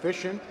have an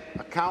efficient,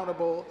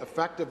 accountable,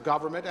 effective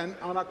government. And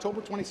on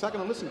October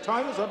 22nd, and listen,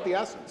 time is of the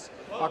essence.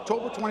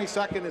 October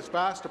 22nd is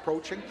fast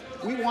approaching.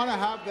 We want to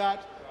have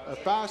that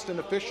fast and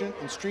efficient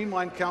and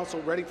streamlined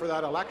council ready for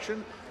that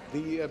election.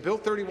 The Bill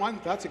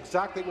 31, that's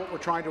exactly what we're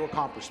trying to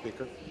accomplish,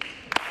 Speaker.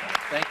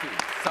 Thank you.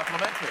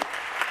 Supplementary.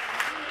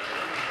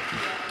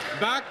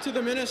 Back to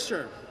the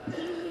minister.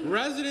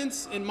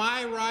 Residents in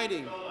my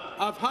riding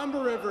of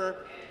Humber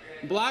River,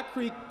 Black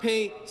Creek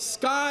pay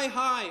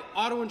sky-high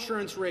auto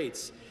insurance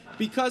rates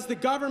because the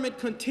government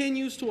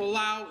continues to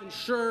allow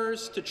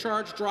insurers to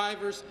charge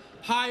drivers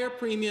higher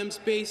premiums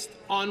based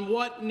on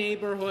what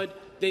neighbourhood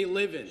they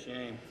live in.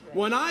 Shame.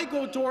 When I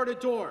go door to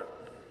door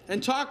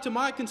and talk to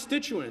my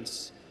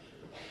constituents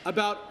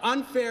about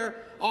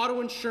unfair auto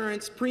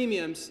insurance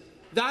premiums,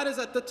 that is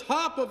at the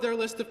top of their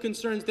list of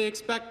concerns they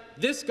expect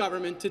this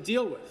government to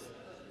deal with.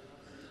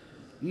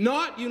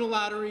 Not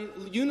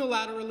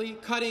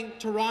unilaterally cutting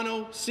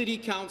Toronto City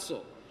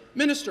Council.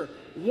 Minister,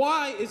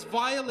 why is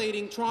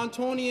violating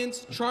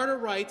Torontonians' charter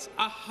rights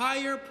a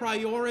higher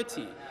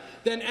priority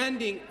than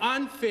ending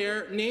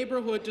unfair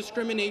neighbourhood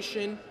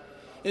discrimination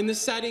in the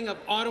setting of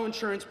auto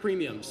insurance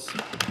premiums?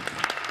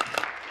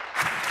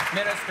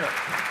 Minister.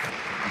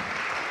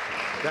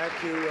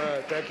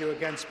 Thank you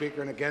again,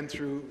 Speaker, and again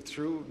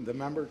through the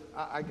member.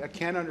 I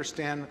can't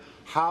understand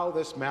how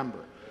this member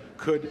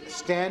could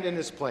stand in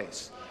his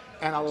place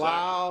and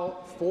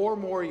allow 4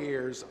 more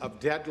years of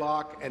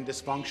deadlock and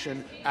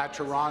dysfunction at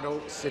Toronto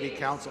City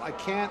Council. I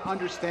can't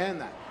understand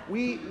that.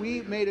 We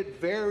made it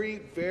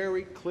very,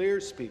 very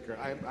clear, Speaker.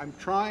 I'm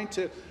trying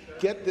to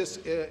get this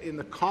in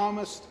the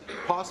calmest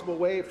possible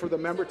way for the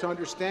member to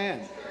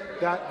understand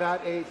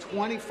that a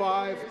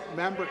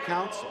 25-member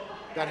council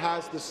that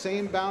has the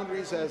same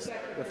boundaries as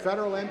the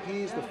federal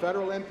MPs, the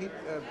federal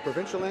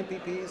provincial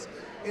MPPs,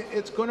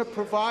 it's going to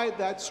provide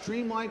that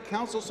streamlined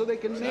council so they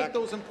can make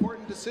those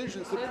important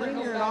decisions. The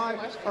Premier and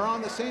I are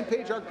on the same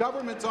page. Our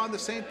government's on the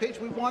same page.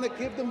 We want to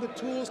give them the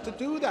tools to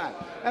do that.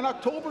 And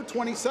October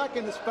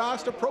 22nd is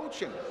fast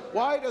approaching.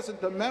 Why doesn't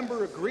the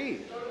member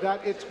agree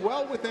that it's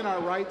well within our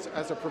rights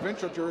as a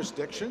provincial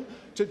jurisdiction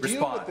to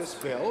deal with this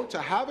bill, to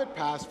have it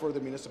passed for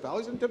the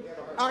municipalities, and to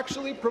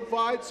actually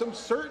provide some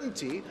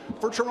certainty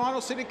for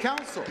Toronto City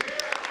Council?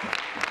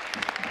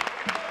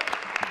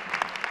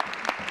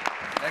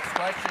 Next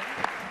question.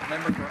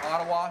 Member for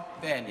Ottawa,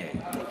 Vanier.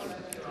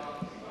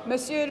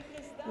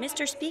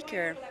 Mr.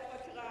 Speaker,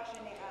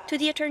 to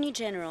the Attorney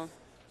General.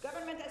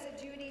 Government has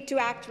a duty to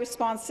act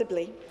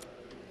responsibly.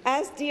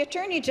 As the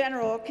Attorney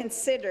General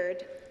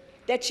considered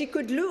that she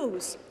could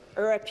lose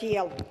her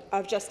appeal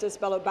of Justice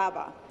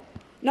Belobaba,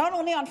 not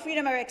only on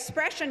freedom of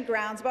expression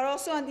grounds, but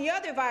also on the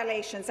other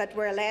violations that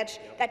were alleged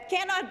that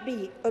cannot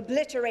be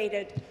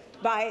obliterated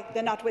by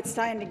the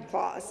notwithstanding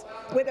clause,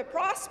 with the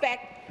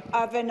prospect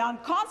of an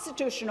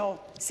unconstitutional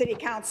City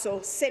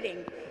Council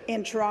sitting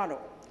in Toronto.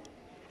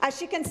 As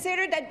she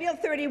considered that Bill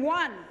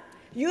 31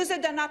 uses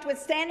the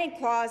notwithstanding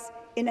clause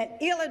in an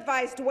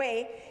ill-advised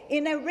way,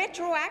 in a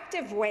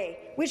retroactive way,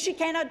 which she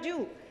cannot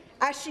do.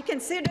 As she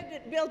considered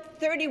that Bill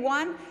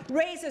 31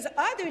 raises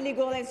other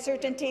legal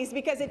uncertainties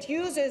because it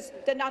uses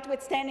the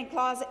notwithstanding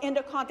clause in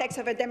the context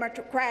of a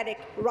democratic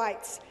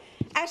rights.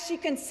 As she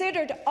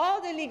considered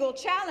all the legal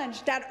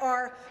challenges that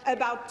are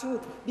about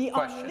to be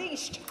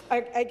unleashed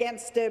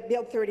against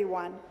Bill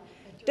 31,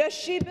 does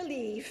she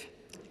believe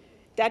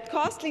that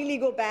costly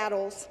legal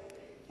battles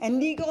and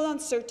legal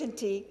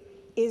uncertainty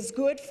is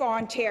good for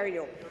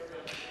Ontario?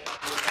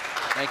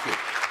 Thank you.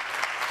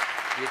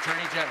 The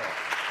Attorney General.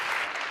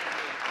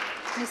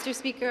 Mr.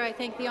 Speaker, I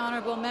thank the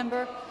honourable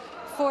member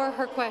for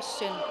her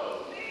question.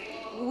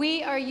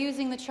 We are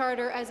using the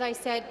Charter, as I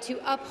said, to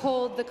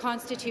uphold the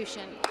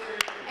Constitution.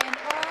 And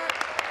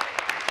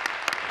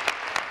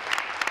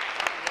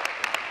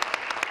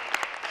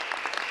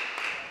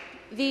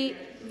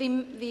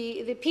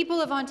the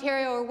people of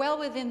Ontario are well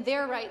within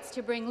their rights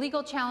to bring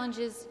legal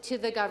challenges to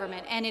the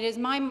government, and it is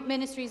my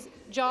ministry's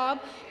job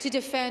to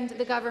defend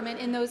the government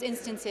in those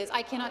instances.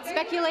 I cannot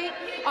speculate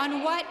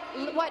on what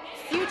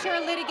future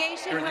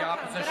litigation will come,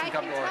 but I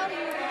can tell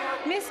you,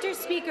 Mr.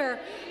 Speaker,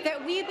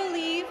 that we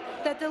believe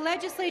that the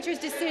legislature's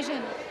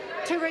decision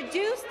to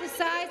reduce the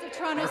size of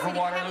Toronto City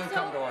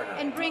Council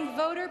and bring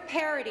voter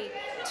parity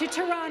to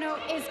Toronto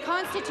is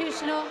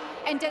constitutional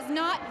and does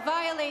not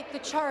violate the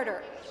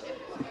Charter.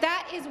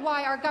 That is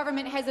why our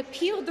government has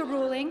appealed the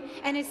ruling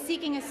and is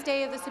seeking a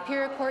stay of the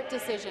Superior Court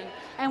decision,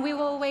 and we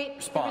will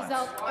await the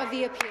result of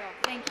the appeal.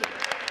 Thank you.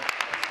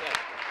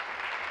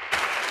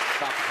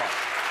 Stop the clock.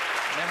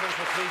 Members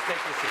will please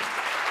take their seats.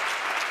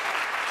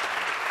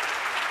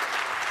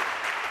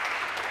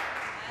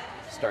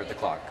 Start the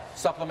clock.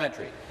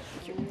 Supplementary.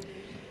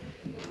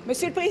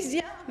 Monsieur le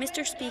Président,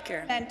 Mr.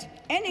 Speaker,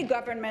 any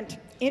government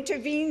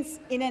intervenes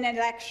in an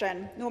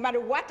election, no matter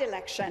what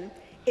election,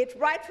 it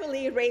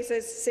rightfully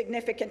raises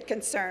significant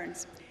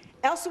concerns.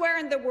 Elsewhere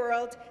in the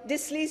world,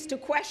 this leads to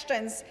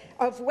questions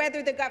of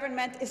whether the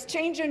government is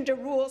changing the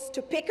rules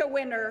to pick a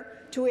winner,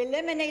 to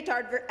eliminate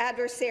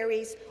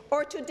adversaries,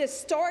 or to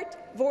distort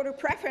voter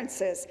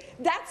preferences.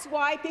 That's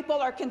why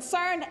people are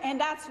concerned, and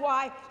that's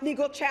why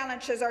legal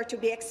challenges are to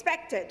be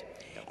expected.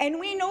 And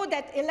we know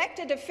that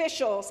elected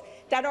officials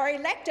that are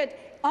elected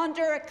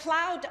under a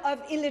cloud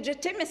of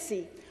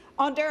illegitimacy,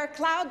 under a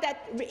cloud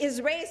that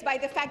is raised by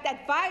the fact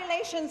that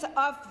violations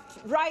of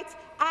rights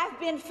have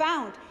been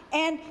found,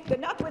 and the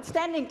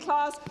notwithstanding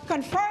clause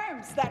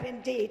confirms that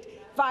indeed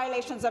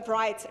violations of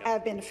rights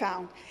have been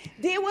found.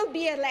 They will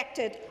be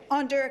elected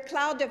under a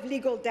cloud of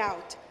legal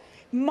doubt,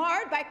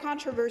 marred by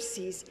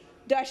controversies.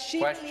 Does she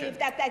believe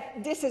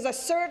that this is a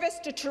service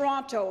to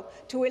Toronto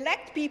to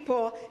elect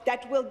people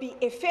that will be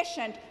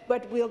efficient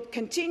but will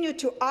continue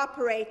to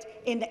operate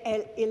in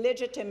an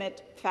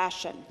illegitimate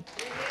fashion?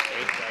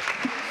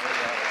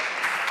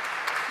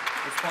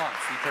 Response,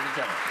 the Attorney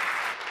General.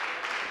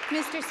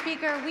 Mr.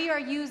 Speaker, we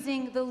are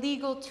using the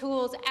legal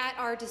tools at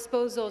our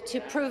disposal to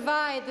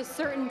provide the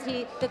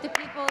certainty that the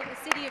people of the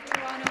City of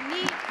Toronto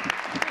need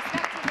with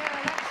respect to their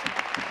election.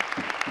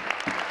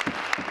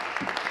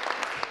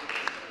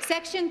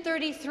 Section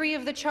 33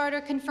 of the Charter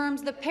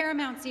confirms the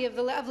paramountcy of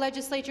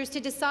legislatures to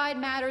decide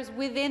matters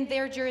within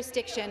their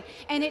jurisdiction,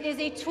 and it is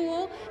a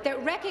tool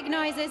that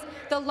recognizes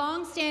the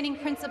long-standing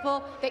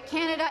principle that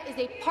Canada is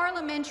a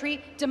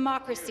parliamentary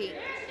democracy.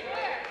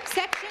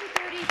 Section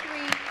 33,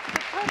 the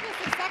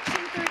purpose of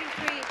Section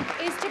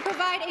 33 is to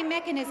provide a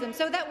mechanism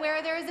so that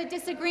where there is a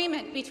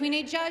disagreement between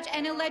a judge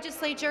and a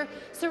legislature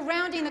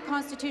surrounding the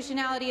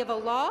constitutionality of a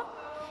law,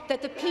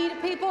 that the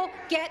people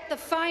get the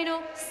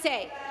final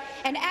say.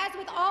 And as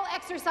with all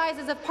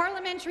exercises of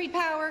parliamentary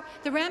power,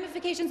 the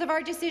ramifications of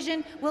our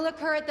decision will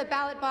occur at the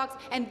ballot box,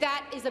 and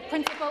that is a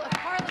principle of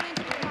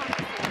parliamentary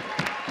democracy.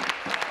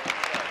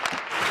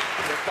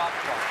 Stop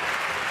the clock.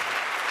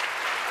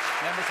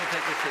 Members will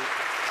take their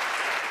seats.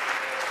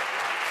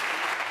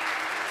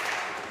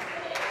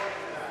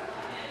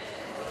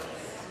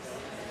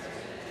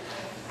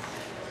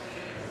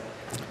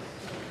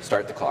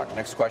 Start the clock.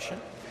 Next question.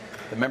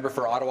 The member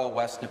for Ottawa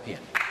West Nepean.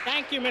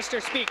 Thank you,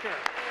 Mr. Speaker.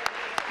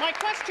 My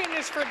question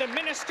is for the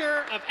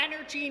Minister of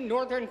Energy,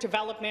 Northern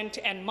Development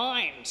and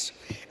Mines.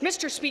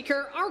 Mr.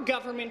 Speaker, our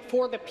government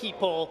for the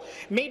people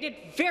made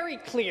it very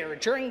clear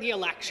during the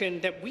election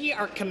that we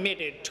are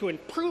committed to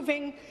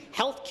improving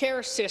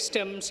healthcare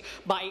systems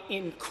by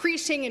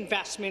increasing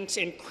investments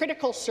in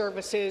critical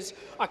services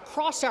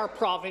across our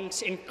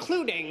province,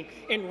 including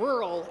in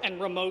rural and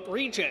remote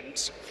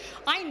regions.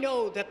 I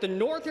know that the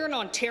Northern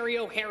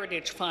Ontario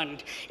Heritage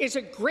Fund is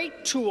a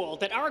great tool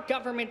that our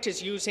government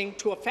is using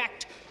to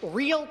effect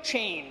real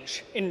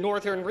change in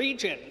northern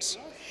regions.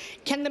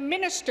 Can the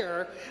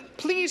minister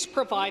please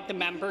provide the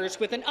members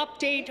with an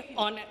update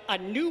on a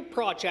new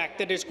project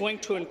that is going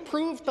to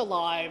improve the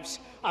lives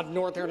of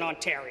Northern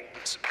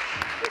Ontarians?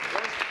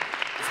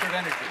 Mr.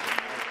 Energy.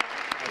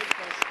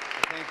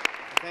 I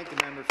thank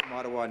the member from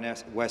Ottawa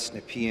West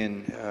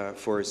Nepean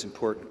for his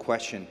important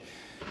question.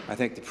 I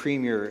thank the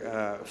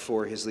Premier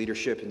for his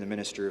leadership and the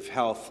Minister of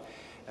Health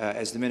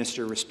as the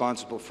minister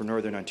responsible for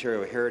Northern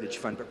Ontario Heritage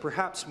Fund, but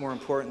perhaps more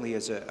importantly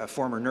as a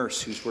former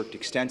nurse who's worked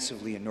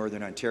extensively in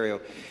Northern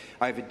Ontario.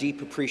 I have a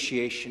deep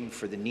appreciation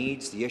for the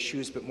needs, the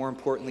issues, but more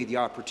importantly the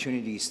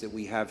opportunities that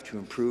we have to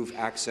improve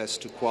access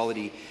to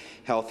quality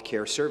health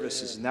care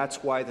services. And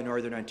that's why the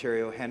Northern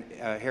Ontario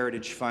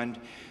Heritage Fund,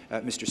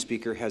 Mr.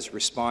 Speaker, has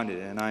responded.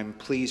 And I'm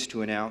pleased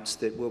to announce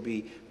that we'll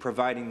be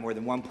providing more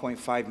than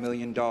 $1.5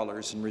 million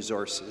in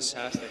resources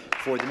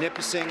for the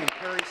Nipissing and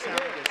Parry Sound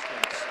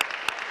districts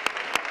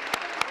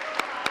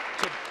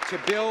to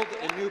build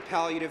a new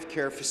palliative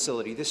care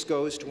facility. This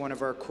goes to one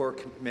of our core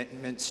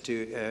commitments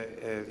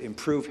to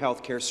improve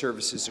health care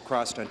services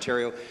across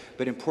Ontario,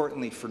 but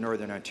importantly for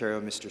Northern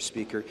Ontario, Mr.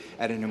 Speaker,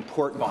 at an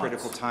important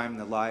critical time in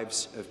the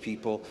lives of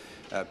people,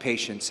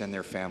 patients and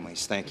their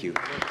families. Thank you.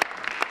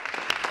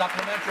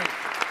 Supplementary.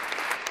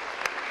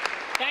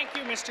 Thank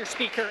you, Mr.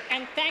 Speaker,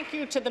 and thank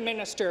you to the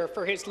minister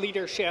for his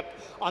leadership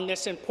on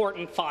this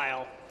important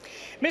file.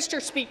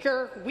 Mr.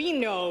 Speaker, we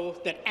know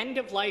that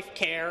end-of-life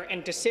care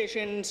and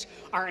decisions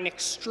are an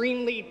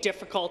extremely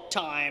difficult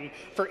time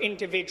for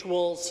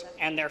individuals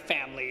and their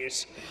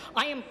families.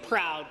 I am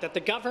proud that the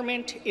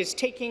government is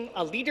taking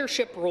a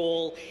leadership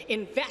role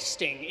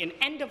investing in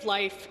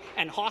end-of-life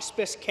and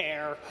hospice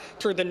care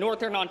through the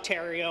Northern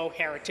Ontario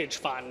Heritage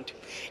Fund.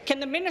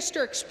 Can the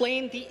minister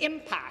explain the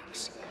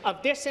impacts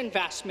of this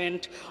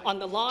investment on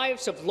the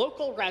lives of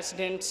local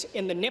residents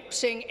in the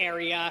Nipissing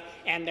area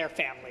and their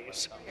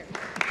families?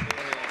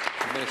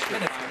 Minister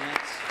of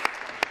Finance.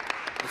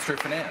 Minister of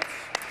Finance.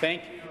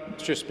 Thank you,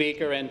 Mr.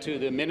 Speaker, and to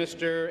the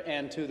Minister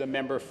and to the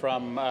member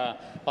from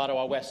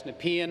Ottawa West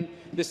Nepean.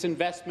 This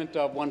investment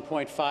of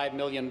 $1.5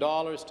 million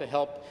to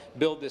help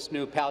build this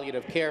new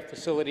palliative care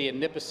facility in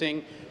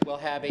Nipissing will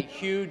have a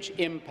huge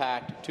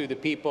impact to the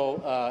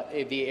people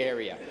in the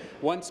area.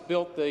 Once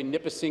built, the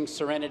Nipissing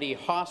Serenity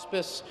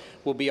Hospice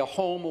will be a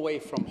home away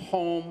from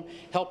home,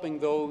 helping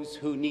those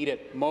who need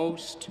it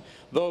most,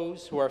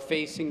 those who are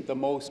facing the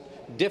most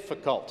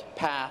difficult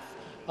path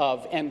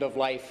of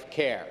end-of-life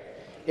care.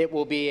 It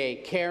will be a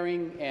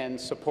caring and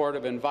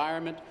supportive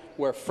environment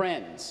where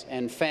friends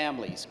and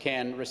families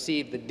can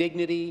receive the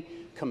dignity,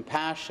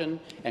 compassion,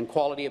 and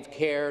quality of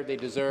care they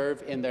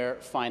deserve in their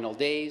final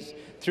days.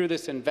 Through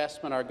this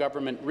investment, our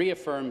government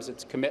reaffirms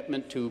its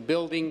commitment to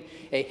building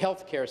a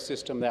healthcare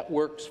system that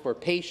works for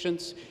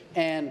patients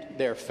and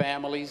their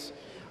families.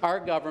 Our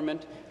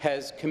government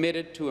has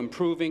committed to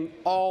improving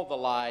all the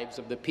lives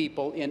of the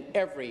people in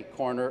every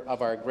corner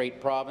of our great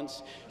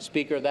province.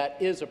 Speaker, that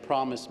is a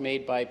promise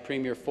made by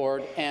Premier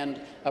Ford and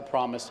a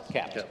promise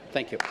kept.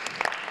 Thank you.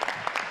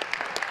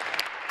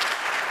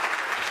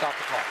 Stop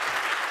the clock.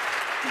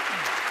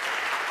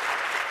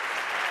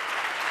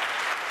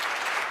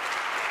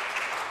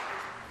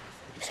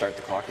 Start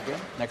the clock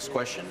again. Next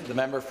question, the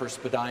member for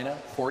Spadina,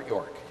 Fort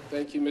York.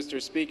 Thank you, Mr.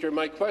 Speaker.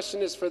 My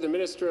question is for the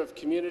Minister of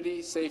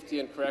Community, Safety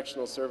and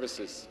Correctional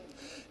Services.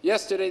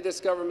 Yesterday, this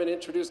government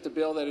introduced a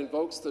bill that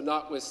invokes the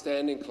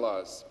notwithstanding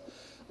clause.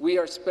 We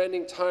are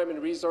spending time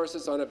and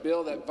resources on a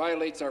bill that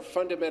violates our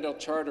fundamental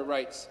charter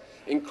rights,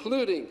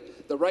 including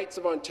the rights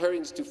of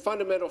Ontarians to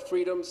fundamental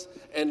freedoms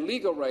and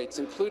legal rights,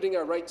 including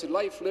our right to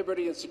life,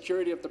 liberty and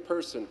security of the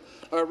person,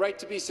 our right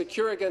to be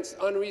secure against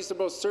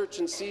unreasonable search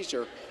and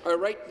seizure, our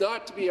right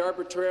not to be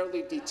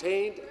arbitrarily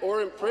detained or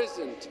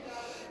imprisoned.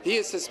 He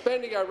is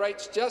suspending our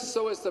rights just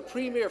so as the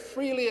Premier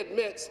freely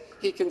admits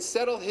he can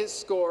settle his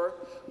score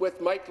with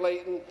Mike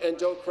Layton and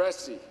Joe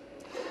Cressy.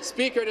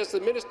 Speaker, does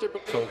the minister...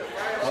 So,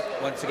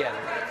 once again,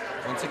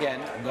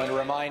 I'm going to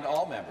remind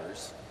all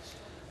members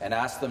and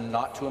ask them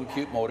not to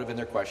impute motive in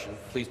their question.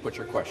 Please put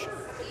your question.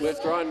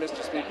 Withdrawn,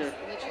 Mr. Speaker.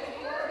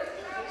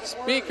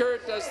 Speaker,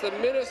 does the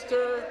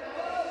minister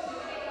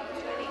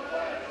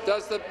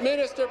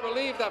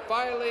believe that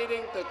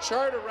violating the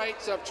charter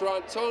rights of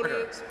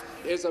Torontonians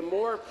is a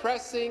more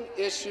pressing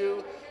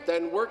issue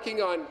than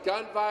working on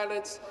gun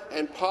violence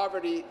and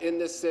poverty in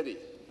this city?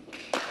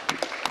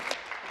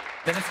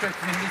 Minister of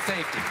Community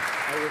Safety.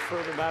 I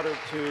refer the matter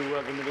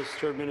to the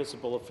Minister of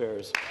Municipal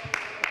Affairs.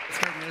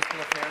 Minister of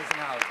Municipal Affairs and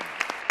Housing.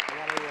 I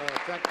want to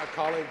thank my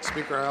colleague,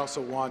 Speaker. I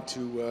also want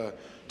to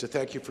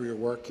thank you for your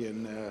work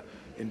in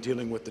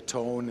dealing with the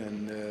tone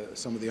and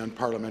some of the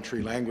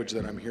unparliamentary language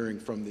that I'm hearing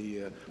from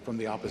the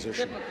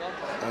opposition.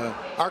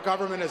 Our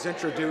government has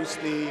introduced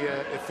the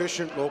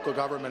Efficient Local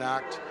Government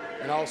Act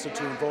and also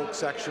to invoke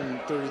Section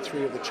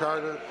 33 of the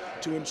Charter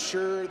to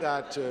ensure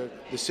that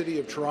the City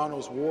of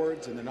Toronto's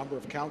wards and the number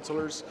of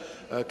councillors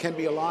can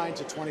be aligned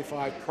to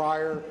 25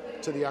 prior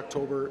to the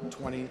October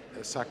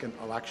 22nd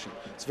election.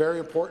 It's very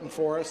important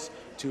for us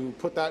to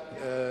put that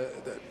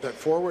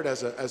forward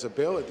as a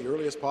bill at the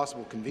earliest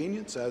possible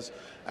convenience.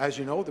 As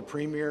you know, the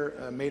Premier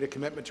made a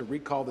commitment to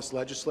recall this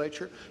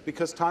legislature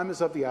because time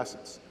is of the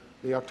essence.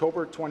 The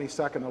October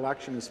 22nd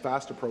election is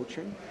fast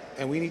approaching,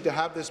 and we need to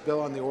have this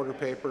bill on the order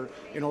paper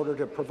in order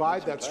to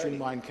provide that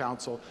streamlined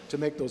council to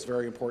make those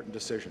very important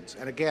decisions.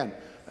 And again,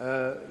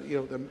 you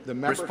know, the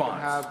member can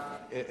have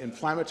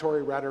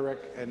inflammatory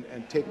rhetoric and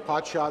take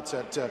potshots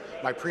at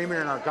my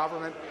Premier and our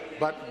government,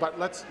 but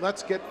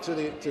let's get to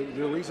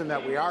the reason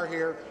that we are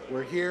here.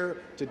 We're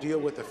here to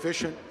deal with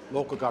efficient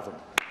local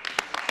government.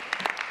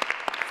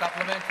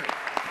 Supplementary.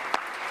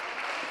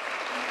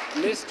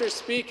 Mr.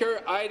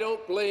 Speaker, I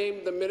don't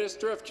blame the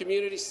Minister of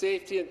Community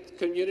Safety and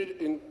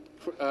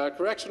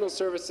Correctional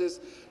Services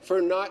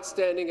for not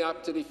standing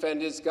up to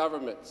defend his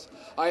government.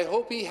 I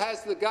hope he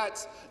has the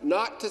guts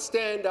not to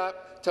stand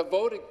up to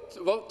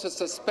vote to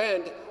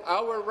suspend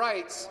our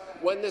rights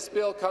when this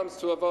bill comes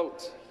to a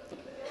vote.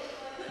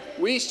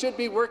 We should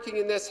be working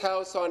in this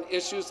House on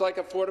issues like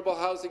affordable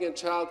housing and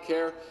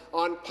childcare,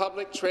 on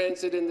public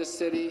transit in the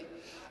city.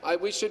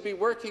 We should be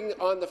working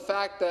on the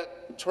fact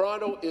that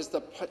Toronto is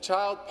the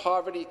child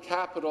poverty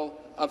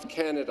capital of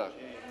Canada.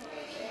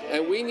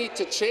 And we need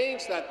to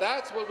change that.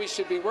 That's what we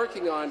should be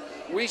working on.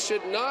 We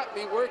should not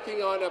be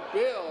working on a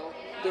bill.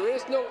 There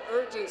is no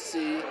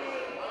urgency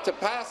to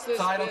pass this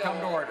bill come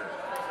to order.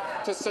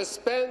 To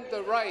suspend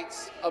the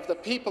rights of the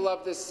people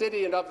of this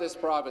city and of this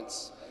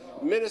province.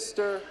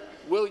 Minister,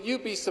 will you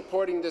be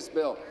supporting this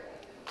bill?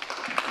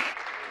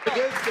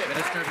 Minister of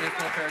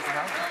Municipal Affairs and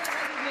Housing.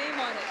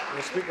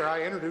 Well, Speaker,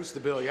 I introduced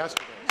the bill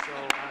yesterday, so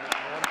I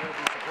am going to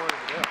be supporting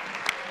the bill.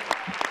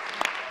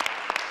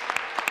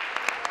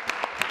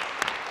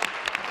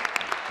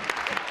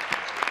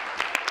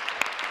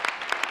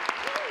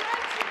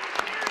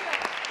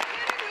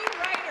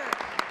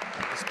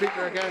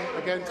 Speaker,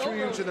 again, through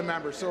you to the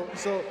member. So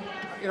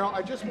you know,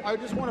 I just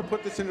want to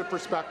put this into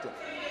perspective.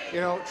 You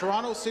know,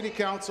 Toronto City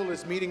Council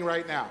is meeting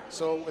right now.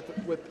 So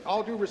with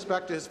all due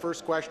respect to his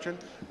first question,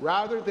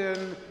 rather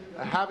than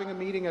having a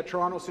meeting at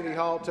Toronto City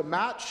Hall to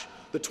match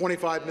the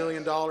 $25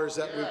 million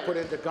that we put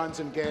into guns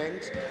and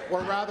gangs,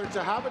 or rather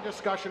to have a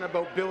discussion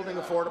about building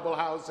affordable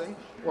housing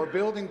or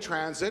building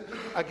transit.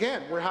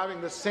 Again, we're having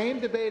the same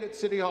debate at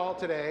City Hall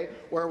today,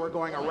 where we're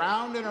going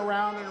around and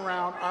around and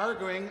around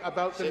arguing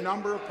about the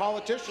number of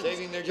politicians.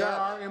 There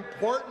are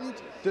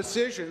important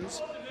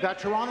decisions that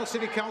Toronto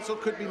City Council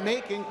could be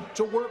making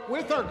to work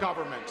with our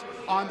government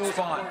on those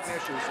important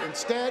issues.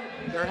 Instead,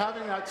 they're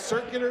having that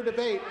circular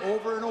debate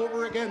over and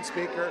over again,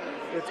 Speaker.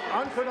 It's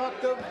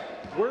unproductive.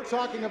 We're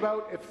talking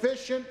about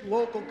efficient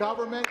local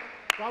government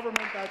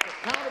that's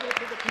accountable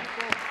to the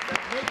people, that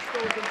makes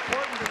those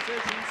important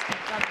decisions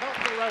that help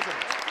the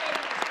residents.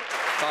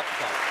 Stop the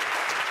clock.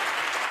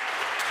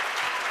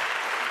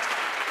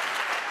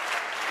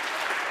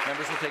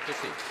 Members will take their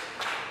seats.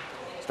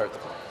 Start the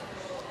clock.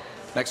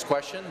 Next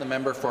question, the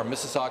member for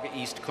Mississauga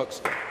East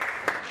Cooksville.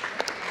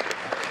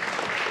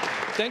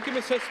 Thank you,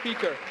 Mr.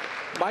 Speaker.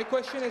 My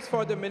question is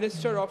for the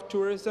Minister of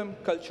Tourism,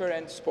 Culture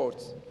and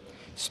Sports.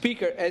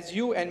 Speaker, as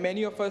you and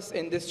many of us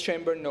in this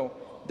chamber know,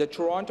 the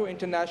Toronto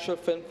International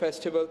Film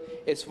Festival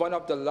is one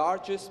of the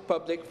largest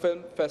public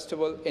film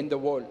festivals in the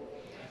world.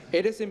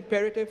 It is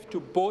imperative to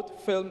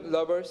both film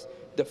lovers,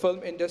 the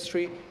film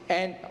industry,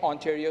 and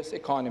Ontario's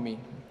economy.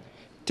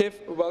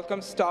 TIFF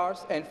welcomes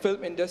stars and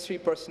film industry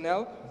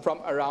personnel from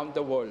around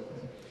the world.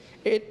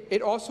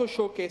 It also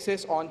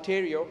showcases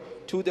Ontario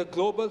to the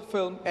global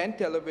film and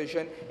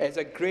television as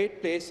a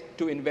great place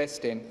to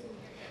invest in.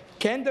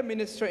 Can the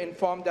minister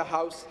inform the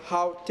House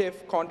how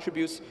TIFF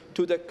contributes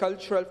to the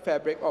cultural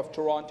fabric of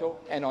Toronto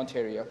and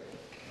Ontario?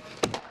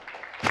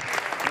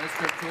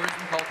 Minister of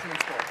Tourism, Culture and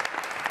Sport.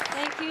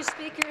 Thank you,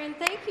 Speaker, and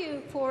thank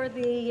you for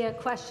the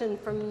question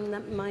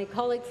from my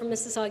colleague from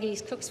Mississauga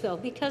East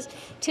Cooksville, because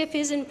TIFF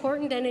is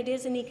important and it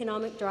is an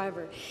economic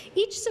driver.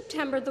 Each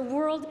September, the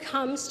world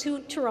comes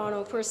to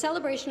Toronto for a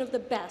celebration of the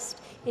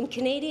best in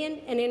Canadian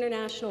and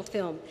international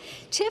film.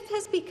 TIFF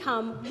has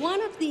become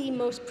one of the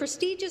most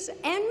prestigious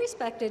and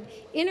respected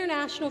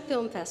international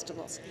film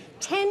festivals.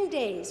 10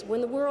 days when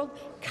the world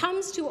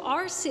comes to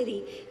our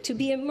city to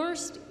be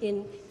immersed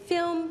in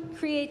film,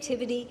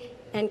 creativity,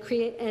 and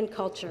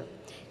culture.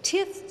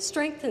 TIFF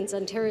strengthens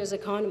Ontario's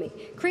economy,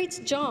 creates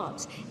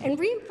jobs, and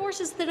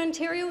reinforces that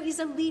Ontario is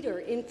a leader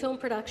in film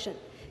production.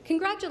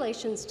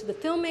 Congratulations to the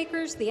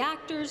filmmakers, the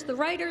actors, the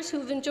writers who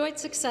have enjoyed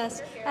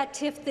success at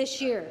TIFF this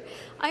year.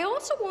 I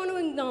also want to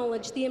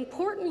acknowledge the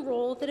important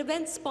role that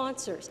event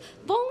sponsors,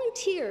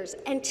 volunteers,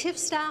 and TIFF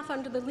staff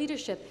under the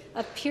leadership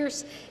of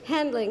Pierce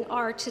Handling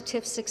are to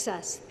TIFF's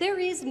success. There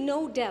is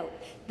no doubt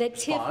that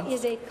TIFF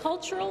is a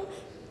cultural,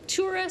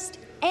 tourist,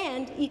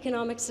 and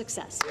economic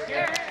success.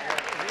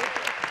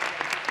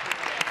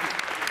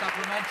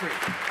 Supplementary.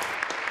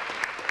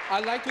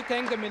 I'd like to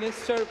thank the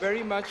Minister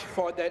very much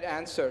for that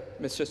answer,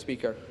 Mr.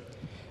 Speaker.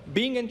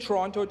 Being in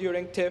Toronto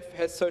during TIFF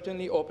has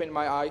certainly opened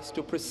my eyes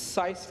to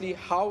precisely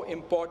how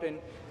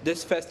important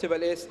this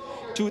festival is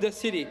to the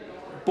city,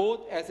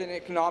 both as an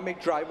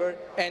economic driver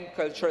and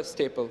cultural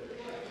staple.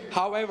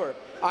 However,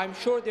 I'm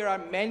sure there are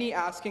many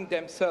asking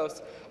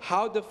themselves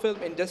how the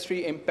film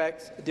industry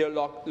impacts their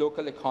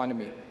local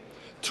economy.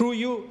 Through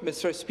you,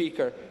 Mr.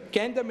 Speaker,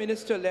 can the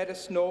minister let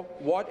us know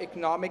what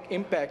economic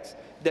impacts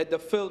that the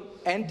film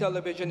and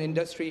television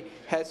industry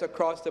has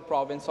across the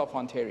province of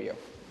Ontario?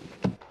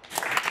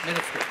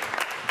 Minister.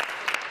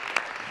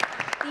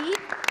 The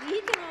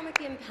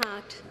economic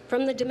impact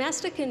from the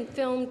domestic and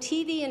film,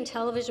 TV and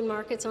television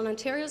markets on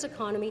Ontario's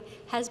economy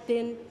has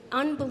been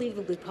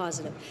unbelievably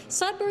positive.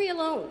 Sudbury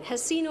alone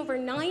has seen over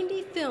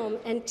 90 film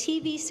and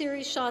TV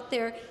series shot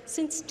there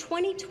since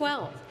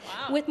 2012,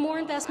 with more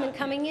investment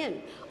coming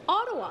in.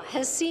 Ottawa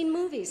has seen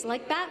movies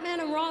like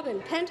Batman and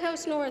Robin,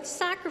 Penthouse North,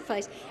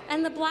 Sacrifice,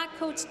 and The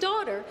Blackcoat's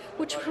Daughter,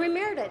 which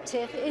premiered at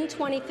TIFF in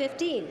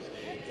 2015.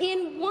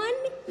 In 1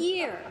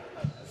 year,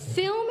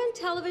 film and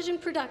television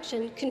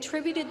production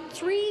contributed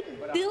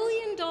 $3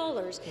 billion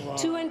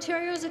to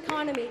Ontario's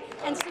economy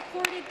and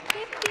supported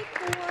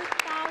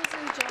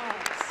 54,000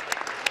 jobs.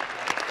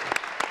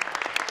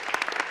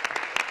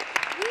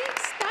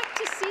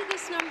 See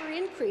this number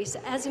increase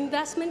as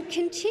investment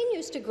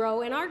continues to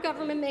grow and our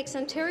government makes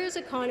Ontario's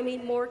economy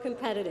more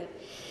competitive.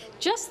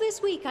 Just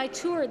this week, I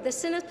toured the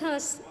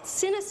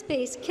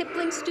Cinespace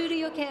Kipling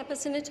Studio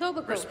Campus in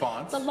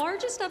Etobicoke, the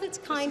largest of its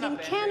kind in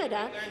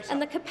Canada,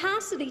 and the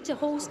capacity to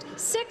host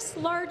 6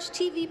 large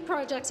TV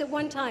projects at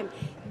one time.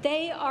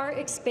 They are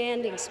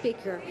expanding,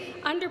 Speaker.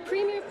 Under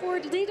Premier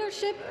Ford's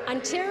leadership,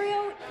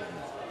 Ontario...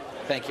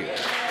 Thank you.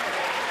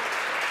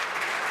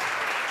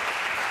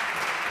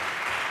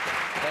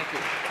 Thank you.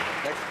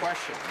 Next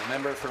question, the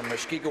member from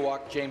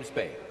Mushkegowuk, James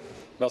Bay.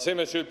 Merci,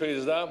 Monsieur le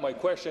Président. My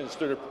question is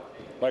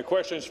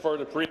for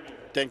the Premier.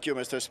 Thank you,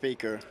 Mr.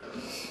 Speaker.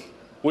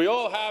 We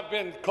all have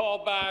been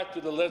called back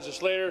to the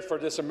legislature for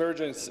this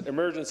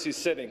emergency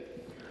sitting,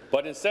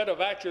 but instead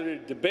of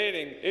actually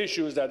debating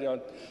issues that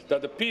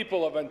the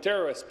people of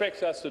Ontario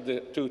expect us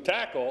to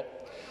tackle,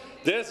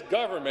 this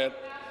government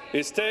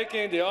is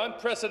taking the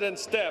unprecedented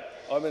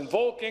step of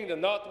invoking the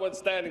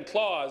notwithstanding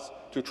clause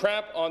to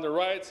tramp on the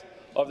rights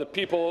of the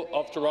people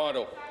of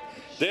Toronto.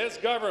 This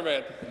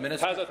government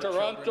has a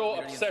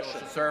Toronto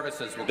obsession.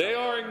 They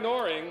are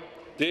ignoring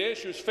the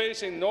issues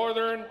facing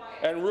Northern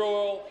and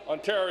rural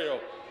Ontario.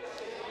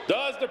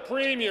 Does the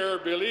Premier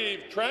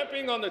believe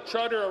trampling on the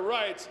Charter of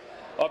Rights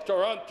of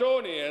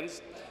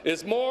Torontonians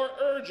is more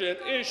urgent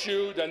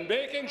issue than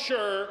making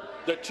sure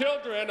the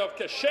children of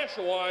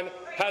Saskatchewan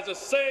has a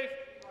safe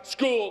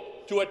school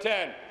to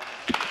attend?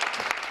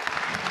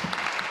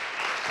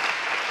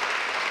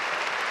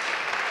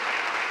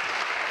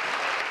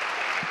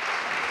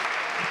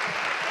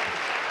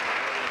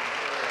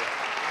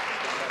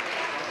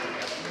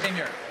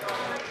 Premier.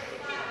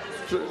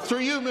 Through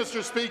you,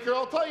 Mr. Speaker,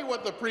 I'll tell you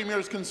what the Premier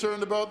is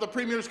concerned about. The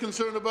Premier is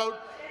concerned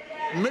about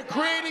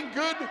creating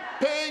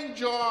good-paying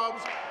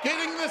jobs,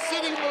 getting the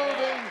city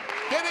moving,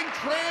 getting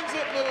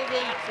transit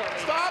moving,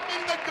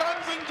 stopping the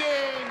guns and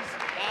gangs.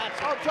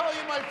 I'll tell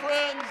you, my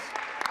friends,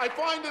 I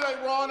find it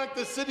ironic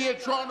the City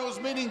of Toronto is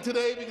meeting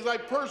today because I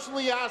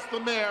personally asked the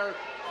Mayor,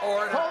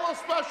 call a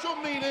special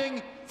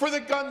meeting for the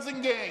guns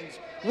and gangs.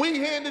 We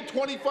handed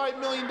 $25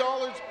 million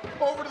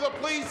over to the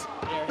police.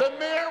 The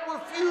Mayor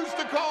refused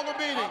to call the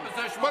meeting.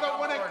 But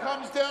when it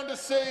comes down to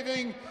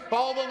saving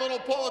all the little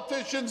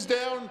politicians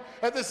down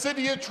at the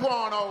City of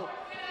Toronto,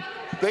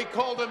 they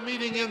called a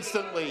meeting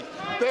instantly.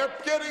 They're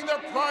getting their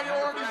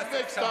priorities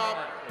mixed up.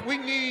 We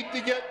need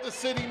to get the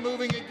city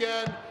moving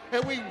again,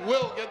 and we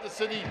will get the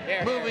city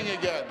moving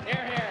again.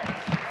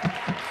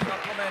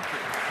 Supplementary.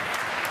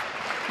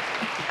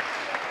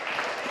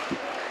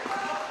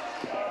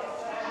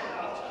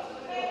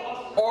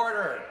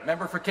 Order.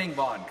 Member for King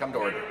Vaughan, come to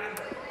order.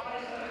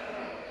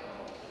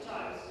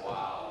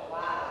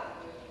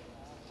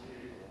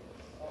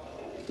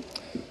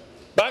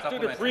 Back to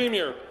the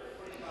Premier.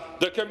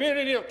 The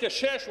community of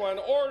Saskatchewan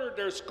ordered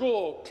their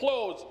school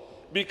closed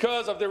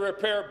because of the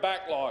repair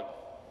backlog.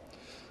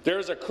 There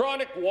is a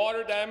chronic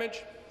water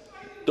damage.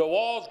 The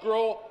walls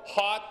grow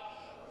hot,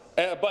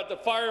 but the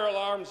fire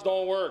alarms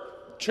don't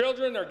work.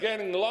 Children are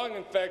getting lung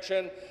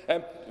infection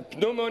and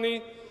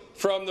pneumonia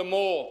from the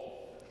mold.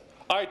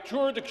 I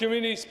toured the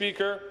community,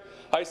 Speaker.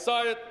 I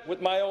saw it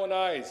with my own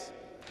eyes.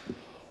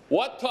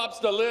 What tops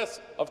the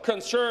list of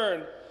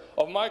concern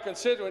of my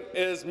constituent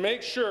is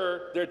make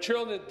sure their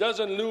children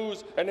doesn't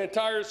lose an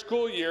entire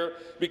school year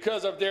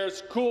because of their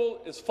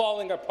school is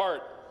falling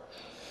apart.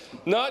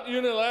 Not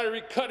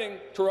unilaterally cutting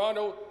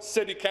Toronto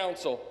City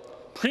Council.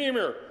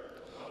 Premier,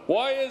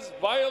 why is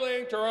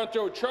violating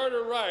Toronto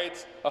Charter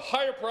rights a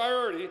higher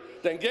priority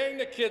than getting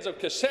the kids of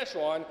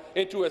Saskatchewan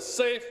into a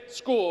safe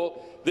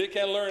school they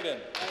can learn in?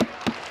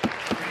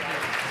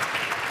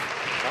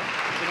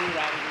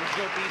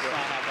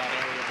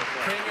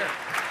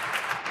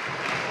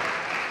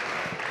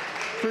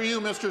 Through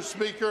you, Mr.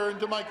 Speaker, and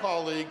to my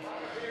colleague,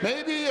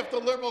 maybe if the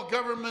Liberal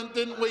government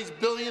didn't waste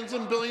billions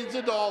and billions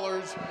of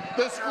dollars,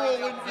 the school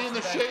wouldn't be in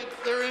the shape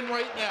they're in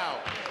right now.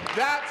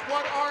 That is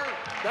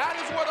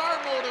what our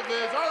motive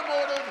is. Our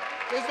motive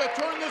is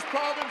to turn this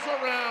province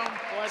around,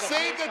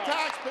 save the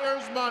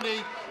taxpayers'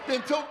 money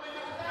until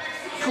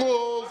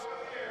schools,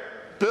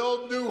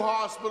 build new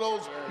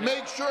hospitals,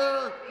 make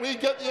sure we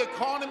get the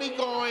economy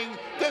going,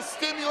 to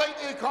stimulate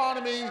the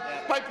economy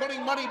by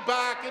putting money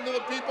back into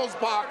the people's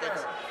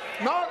pockets.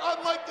 Not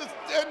unlike the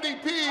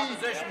NDP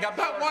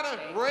that want to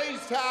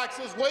raise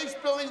taxes, waste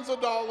billions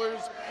of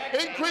dollars,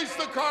 increase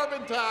the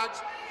carbon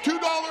tax, $2 a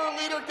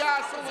litre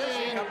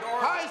gasoline,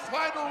 highest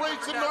hydro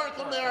rates in North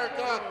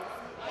America.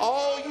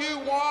 All you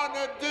want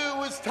to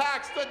do is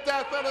tax the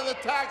death out of the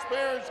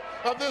taxpayers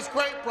of this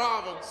great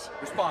province.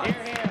 Response.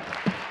 Hear, hear.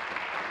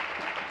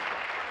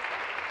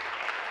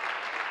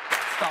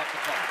 Stop the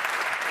clock.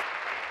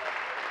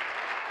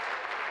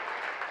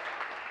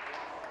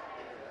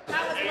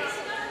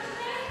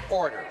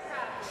 Order.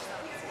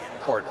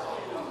 Order.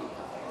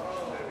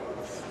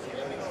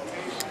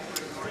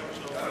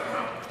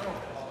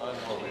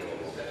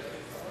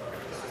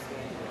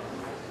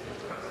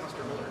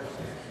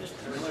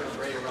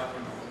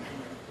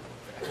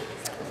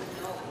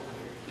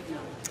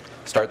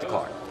 Start the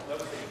clock.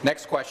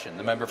 Next question,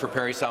 the member for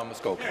Parry Sound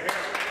Muskoka.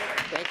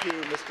 Thank you,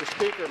 Mr.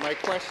 Speaker. My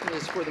question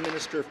is for the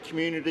Minister of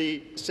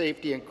Community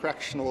Safety and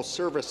Correctional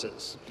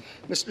Services.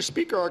 Mr.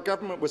 Speaker, our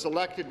government was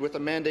elected with a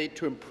mandate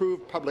to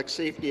improve public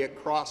safety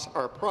across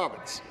our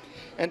province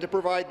and to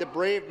provide the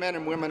brave men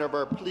and women of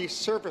our police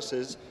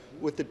services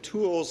with the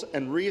tools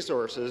and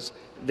resources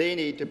they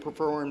need to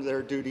perform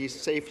their duties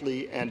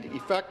safely and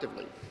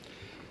effectively.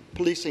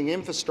 Policing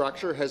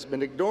infrastructure has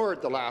been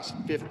ignored the last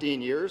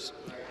 15 years.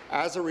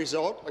 As a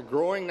result, a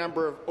growing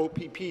number of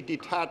OPP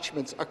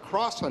detachments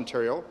across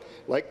Ontario,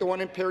 like the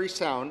one in Parry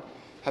Sound,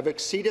 have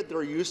exceeded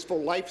their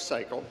useful life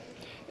cycle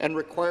and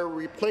require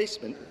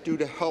replacement due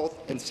to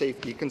health and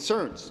safety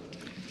concerns.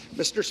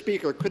 Mr.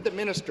 Speaker, could the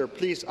minister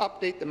please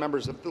update the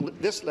members of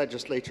this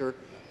legislature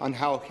on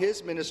how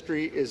his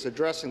ministry is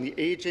addressing the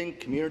aging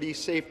community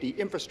safety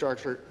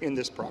infrastructure in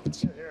this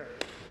province?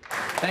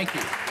 Thank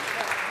you.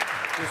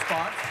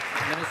 Response,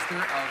 Minister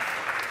of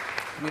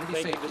Community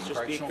Safety and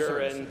Correctional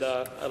Services. And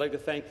I'd like to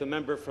thank the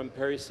member from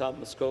Parry Sound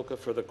Muskoka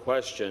for the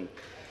question.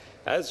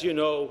 As you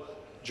know,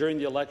 during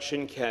the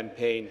election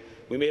campaign,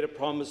 we made a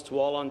promise to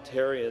all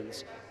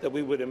Ontarians that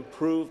we would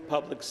improve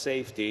public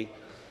safety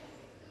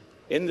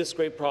in this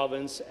great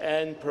province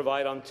and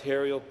provide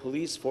Ontario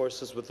police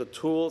forces with the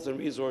tools and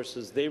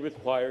resources they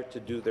require to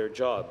do their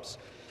jobs.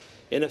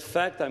 In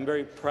effect, I'm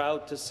very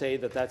proud to say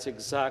that that's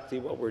exactly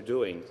what we're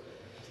doing.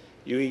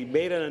 You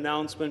made an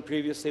announcement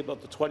previously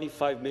about the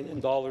 $25 million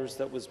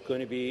that was going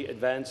to be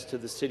advanced to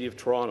the City of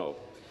Toronto.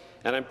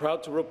 And I'm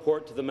proud to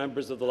report to the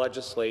members of the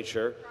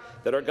legislature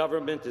that our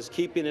government is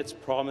keeping its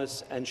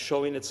promise and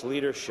showing its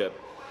leadership.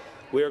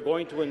 We are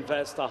going to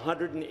invest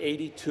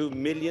 $182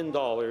 million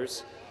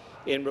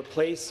in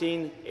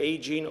replacing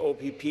aging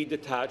OPP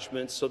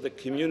detachments so that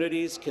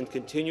communities can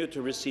continue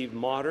to receive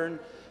modern,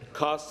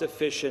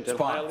 cost-efficient and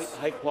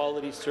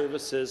high-quality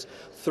services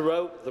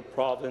throughout the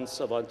province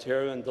of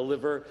Ontario and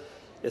deliver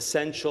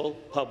essential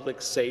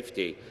public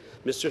safety.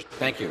 Mr.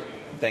 Thank you.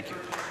 Thank you.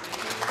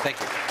 Thank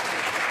you.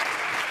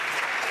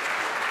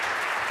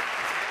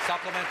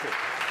 Supplementary.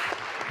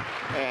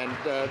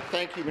 And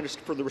thank you,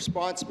 Minister, for the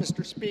response.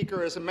 Mr.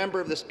 Speaker, as a member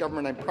of this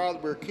government, I'm proud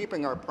that we're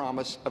keeping our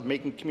promise of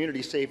making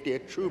community safety a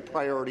true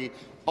priority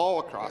all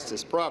across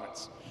this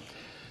province.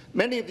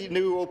 Many of the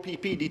new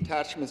OPP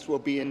detachments will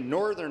be in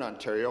Northern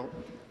Ontario,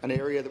 an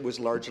area that was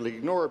largely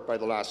ignored by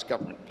the last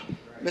government.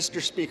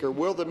 Mr. Speaker,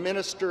 will the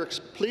minister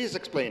please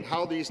explain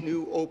how these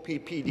new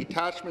OPP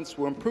detachments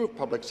will improve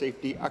public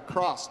safety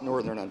across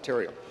Northern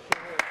Ontario?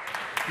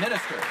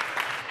 Minister.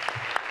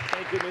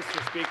 Thank you,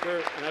 Mr.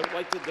 Speaker, and I would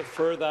like to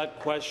defer that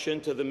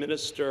question to the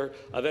Minister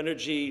of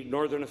Energy,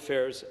 Northern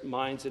Affairs,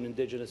 Mines and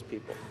Indigenous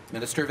People.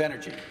 Minister of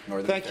Energy,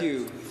 Northern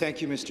Affairs.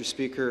 Thank you, Mr.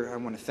 Speaker. I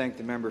want to thank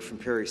the member from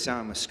Parry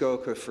Sound,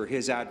 Muskoka, for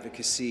his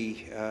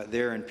advocacy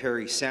there in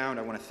Parry Sound.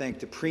 I want to thank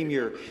the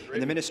Premier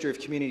and the Minister of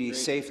Community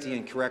Safety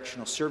and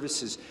Correctional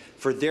Services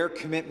for their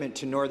commitment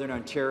to Northern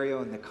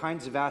Ontario and the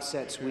kinds of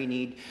assets we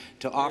need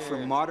to offer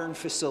modern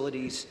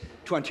facilities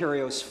to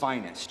Ontario's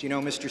finest. You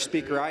know, Mr.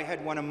 Speaker, I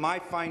had one of my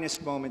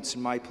finest moments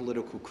in my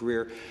political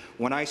career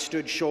when I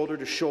stood shoulder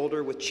to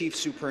shoulder with Chief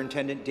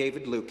Superintendent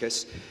David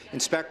Lucas,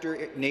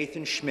 Inspector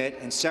Nathan Schmidt,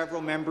 and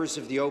several members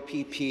of the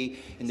OPP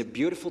in the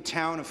beautiful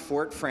town of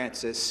Fort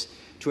Frances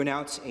to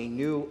announce a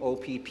new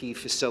OPP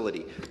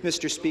facility.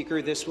 Mr.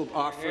 Speaker, this will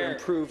offer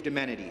improved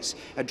amenities,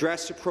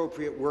 address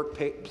appropriate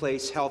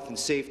workplace health and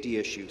safety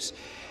issues.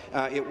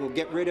 It will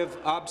get rid of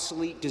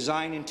obsolete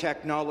design and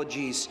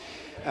technologies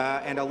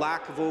and a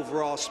lack of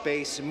overall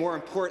space, and more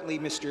importantly,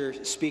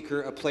 Mr.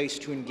 Speaker, a place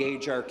to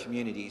engage our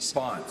communities.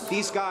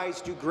 These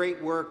guys do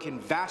great work in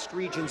vast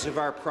regions of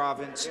our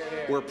province.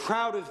 We're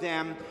proud of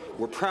them.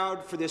 We're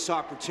proud for this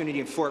opportunity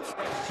in Fort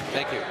Frances.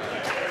 Thank you.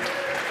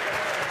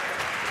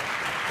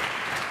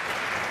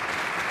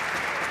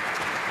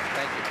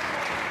 Thank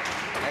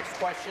you. Next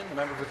question, the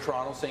member for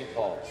Toronto St.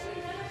 Paul's.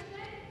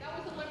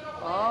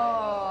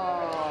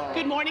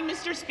 Good morning,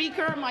 Mr.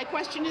 Speaker. My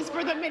question is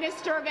for the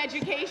Minister of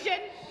Education.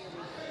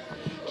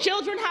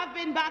 Children have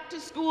been back to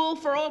school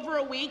for over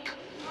a week.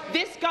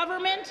 This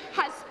government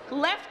has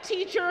left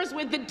teachers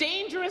with the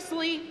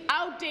dangerously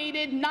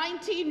outdated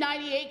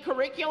 1998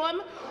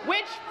 curriculum,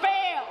 which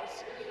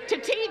fails to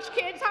teach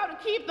kids how to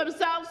keep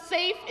themselves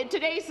safe in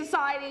today's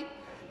society.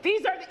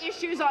 These are the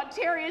issues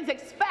Ontarians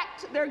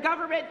expect their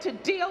government to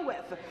deal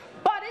with.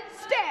 But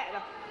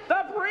instead,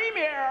 the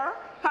Premier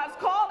has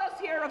called us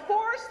here to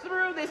force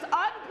through this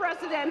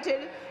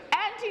unprecedented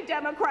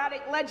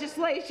anti-democratic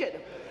legislation.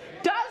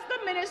 Does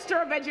the Minister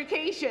of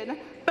Education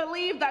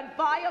believe that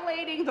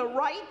violating the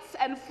rights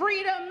and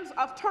freedoms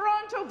of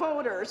Toronto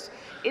voters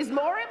is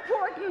more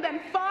important than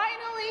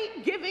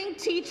finally giving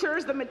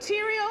teachers the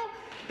material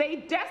they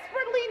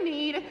desperately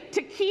need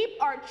to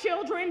keep our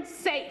children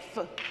safe?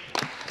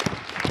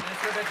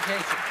 Minister of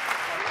Education.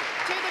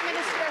 To the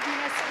Minister of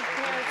Municipal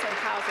Affairs and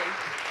Housing.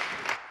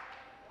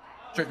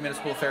 Minister of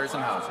Municipal Affairs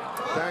and Housing.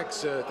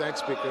 Thanks,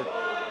 Speaker.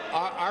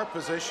 Our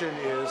position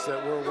is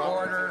that we're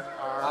welcoming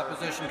our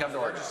opposition come to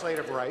order.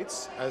 Legislative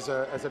rights as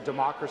a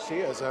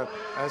democracy, as a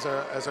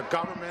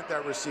government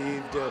that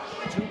received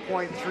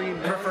 2.3 million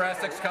for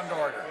Essex come to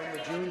order in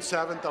the June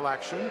 7th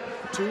election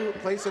to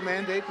place a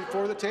mandate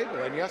before the table.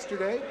 And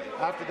yesterday,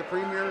 after the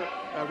Premier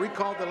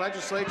recalled the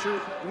legislature,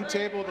 we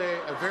tabled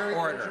a very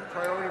urgent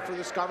priority for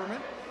this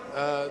government.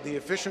 The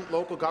Efficient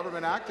Local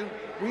Government Act, and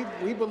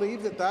we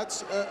believe that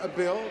that's a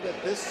bill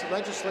that this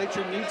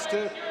legislature needs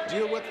to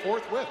deal with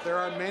forthwith. There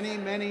are many,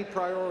 many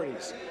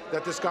priorities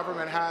that this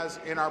government has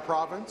in our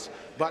province,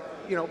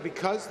 but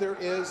because there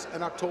is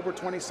an October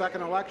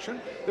 22nd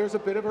election, there's a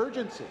bit of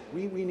urgency.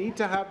 We need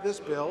to have this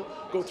bill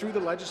go through the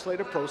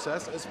legislative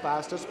process as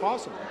fast as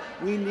possible.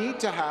 We need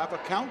to have a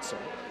council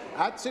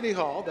at City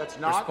Hall that's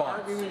not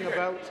arguing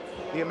about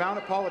the amount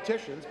of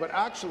politicians, but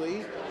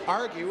actually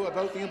argue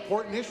about the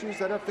important issues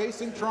that are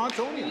facing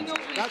Torontonians.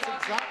 That's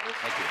exactly.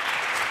 Thank you.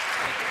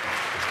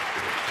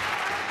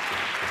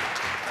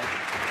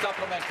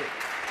 Supplementary.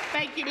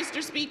 Thank you,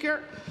 Mr.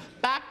 Speaker.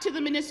 Back to the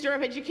Minister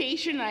of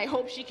Education, and I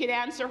hope she can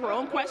answer her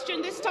own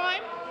question this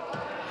time.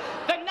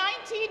 The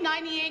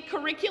 1998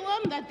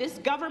 curriculum that this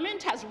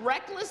government has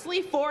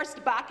recklessly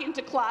forced back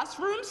into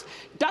classrooms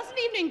doesn't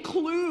even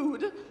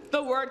include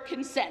the word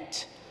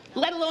consent,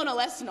 let alone a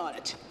lesson on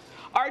it.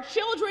 Our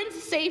children's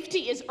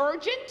safety is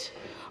urgent.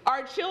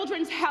 Our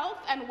children's health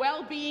and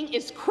well-being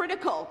is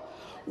critical.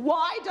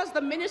 Why does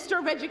the Minister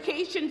of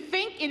Education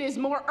think it is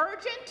more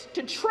urgent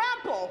to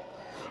trample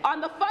on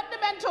the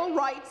fundamental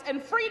rights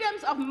and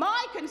freedoms of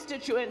my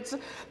constituents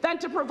than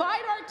to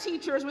provide our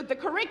teachers with the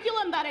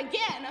curriculum that,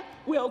 again,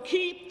 will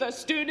keep the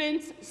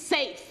students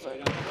safe?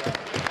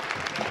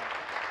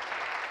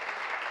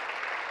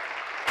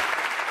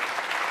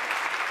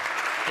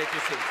 Take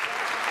your seat.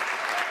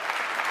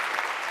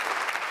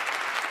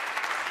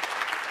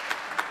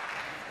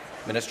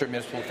 Minister of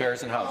Municipal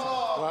Affairs and Housing.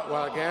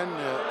 Well, again,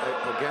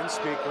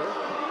 Speaker,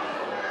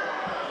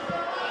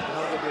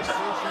 the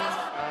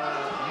decision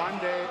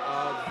Monday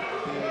of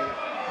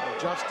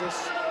the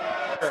Justice.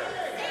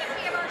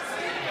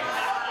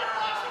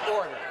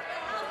 Order.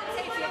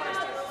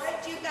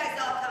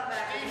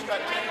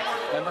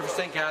 Member for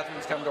St.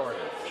 Catharines, come to order.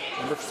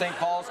 Member for St.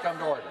 Paul's, come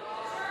to order.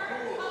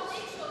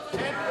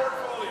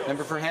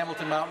 Member for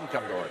Hamilton Mountain,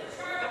 come to order.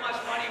 How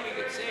much money we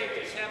could save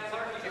to Sam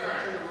Clark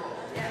here.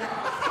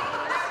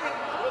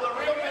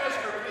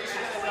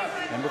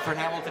 Member for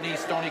Hamilton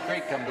East, Stony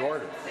Creek, come to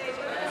order.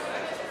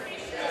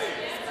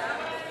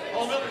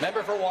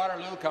 Member for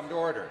Waterloo, come to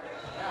order.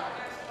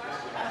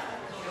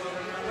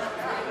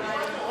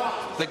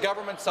 The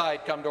government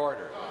side, come to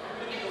order.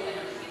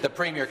 The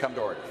Premier, come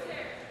to order.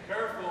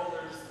 Careful,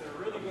 they're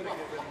really going to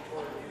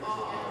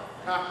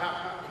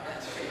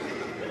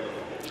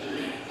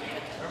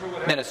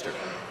get Minister.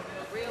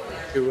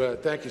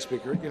 Thank you,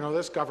 Speaker. You know,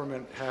 this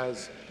government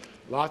has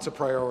lots of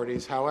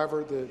priorities.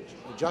 However, the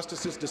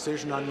Justice's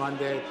decision on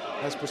Monday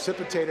has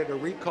precipitated a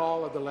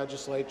recall of the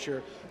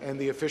legislature and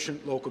the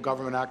Efficient Local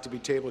Government Act to be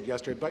tabled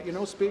yesterday. But, you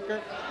know,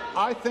 Speaker,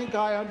 I think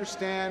I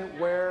understand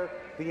where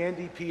the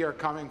NDP are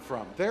coming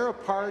from. They're a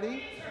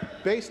party,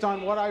 based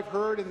on what I've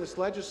heard in this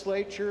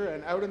legislature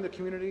and out in the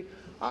community,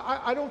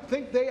 I don't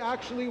think they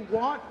actually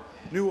want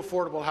new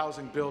affordable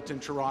housing built in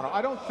Toronto.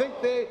 I don't think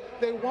they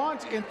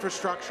want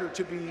infrastructure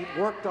to be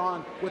worked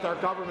on with our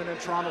government and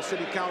Toronto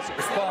City Council.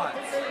 Response.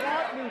 They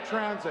want new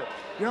transit.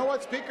 You know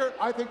what, Speaker?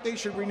 I think they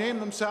should rename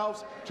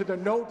themselves to the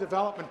No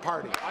Development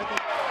Party. I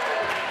think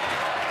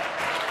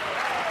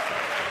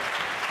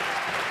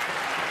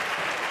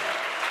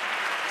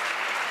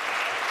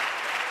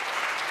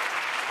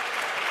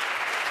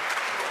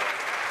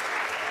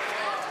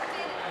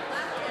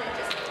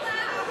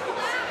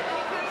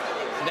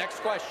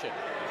question.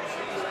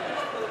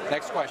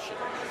 Next question.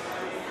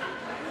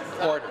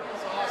 Order.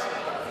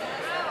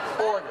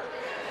 Order.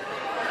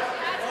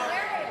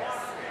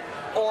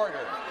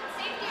 Order.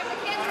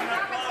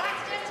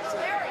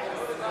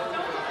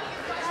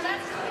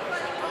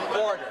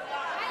 Order.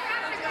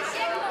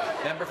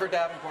 Member for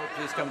Davenport,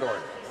 please come to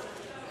order.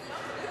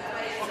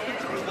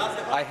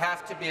 I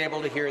have to be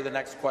able to hear the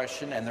next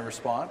question and the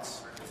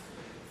response.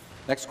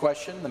 Next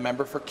question, the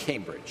member for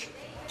Cambridge.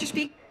 Mr.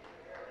 Speaker,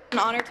 I'm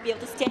honoured to be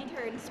able to stand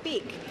here and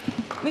speak.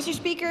 Mr.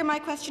 Speaker, my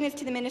question is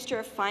to the Minister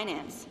of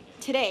Finance.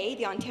 Today,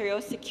 the Ontario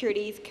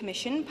Securities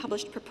Commission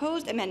published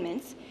proposed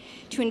amendments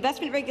to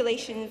investment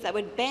regulations that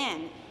would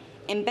ban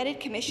embedded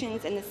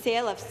commissions in the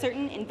sale of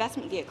certain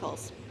investment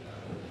vehicles.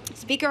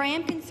 Speaker, I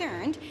am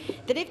concerned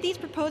that if these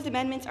proposed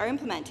amendments are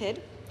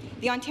implemented,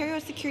 the Ontario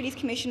Securities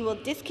Commission will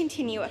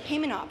discontinue a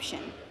payment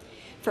option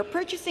for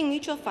purchasing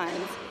mutual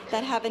funds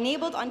that have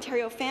enabled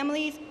Ontario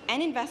families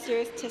and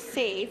investors to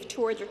save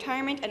towards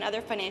retirement and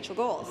other financial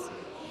goals.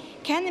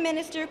 Can the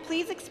minister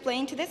please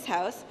explain to this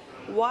House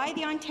why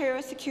the Ontario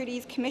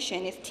Securities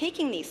Commission is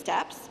taking these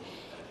steps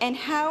and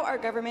how our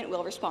government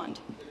will respond?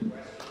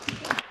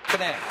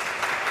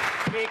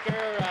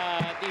 Speaker,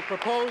 the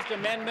proposed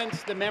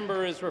amendments the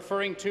member is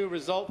referring to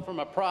result from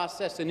a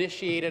process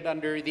initiated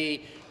under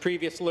the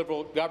previous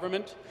Liberal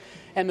government.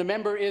 And the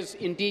member is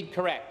indeed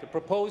correct. The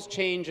proposed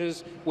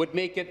changes would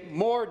make it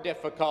more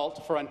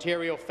difficult for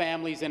Ontario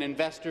families and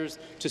investors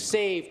to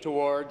save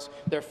towards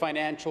their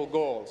financial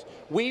goals.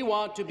 We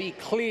want to be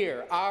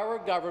clear. Our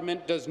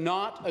government does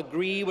not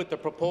agree with the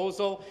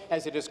proposal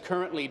as it is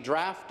currently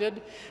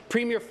drafted.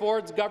 Premier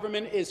Ford's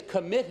government is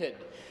committed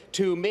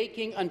to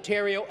making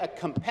Ontario a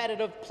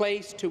competitive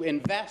place to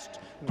invest,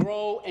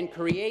 grow and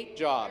create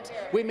jobs.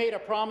 We made a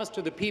promise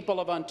to the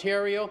people of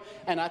Ontario,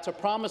 and that's a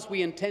promise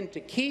we intend to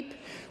keep.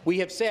 We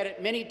have said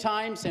it many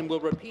times and we'll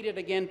repeat it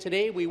again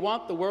today. We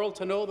want the world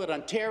to know that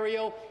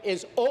Ontario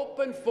is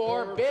open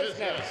for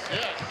business.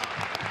 Yes.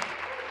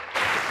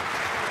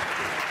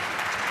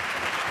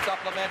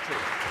 Supplementary.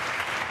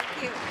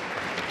 Thank you.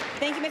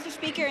 Thank you, Mr.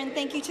 Speaker, and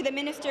thank you to the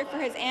Minister for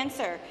his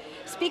answer.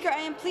 Speaker, I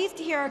am pleased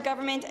to hear our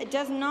government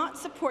does not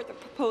support the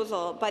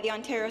proposal by the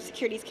Ontario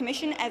Securities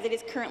Commission as it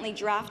is currently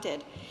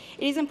drafted.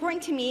 It is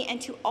important to me and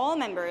to all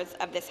members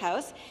of this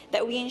House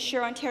that we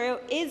ensure Ontario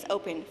is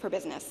open for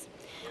business.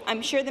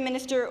 I'm sure the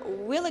minister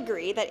will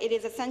agree that it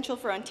is essential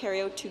for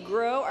Ontario to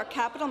grow our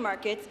capital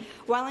markets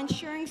while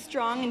ensuring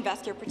strong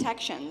investor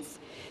protections.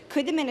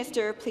 Could the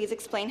minister please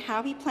explain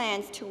how he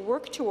plans to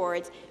work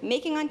towards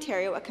making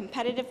Ontario a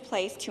competitive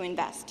place to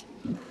invest?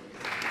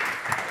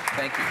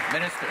 Thank you.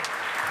 Minister.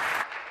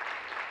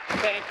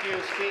 Thank you,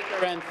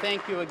 Speaker, and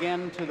thank you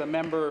again to the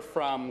member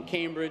from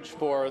Cambridge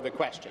for the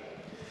question.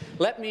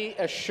 Let me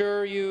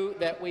assure you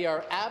that we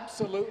are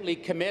absolutely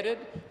committed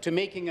to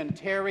making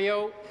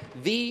Ontario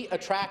the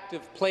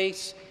attractive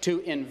place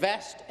to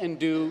invest and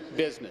do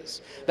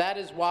business. That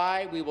is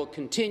why we will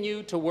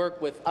continue to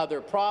work with other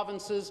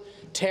provinces,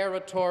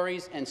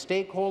 territories and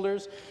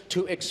stakeholders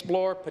to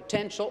explore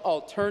potential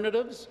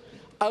alternatives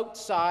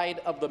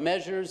outside of the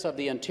measures of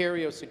the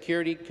Ontario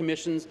Security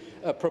Commission's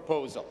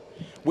proposal.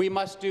 We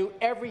must do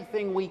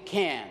everything we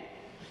can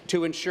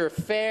to ensure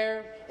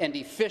fair and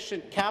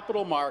efficient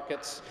capital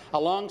markets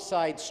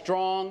alongside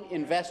strong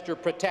investor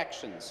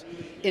protections.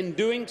 In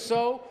doing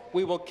so,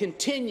 we will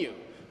continue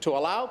to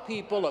allow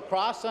people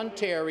across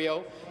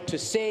Ontario to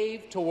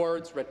save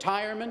towards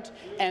retirement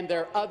and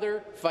their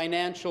other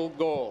financial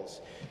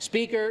goals.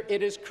 Speaker,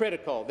 it is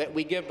critical that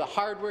we give the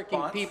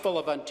hardworking people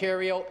of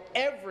Ontario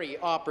every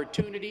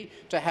opportunity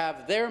to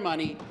have their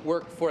money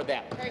work for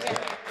them. Thank you.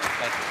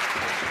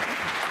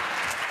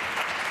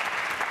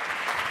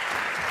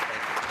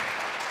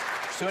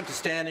 Pursuant to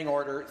Standing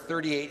Order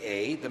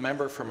 38A, the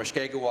member for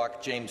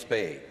Mushkegowuk, James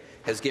Bay,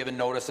 has given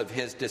notice of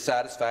his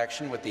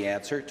dissatisfaction with the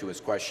answer to his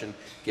question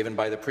given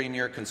by the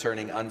Premier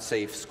concerning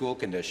unsafe school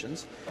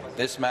conditions.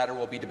 This matter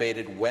will be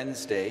debated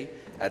Wednesday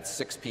at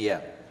 6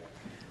 p.m.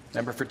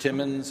 Member for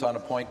Timmins on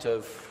a point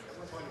of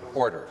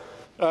order.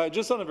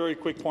 Just on a very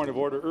quick point of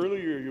order,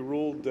 earlier you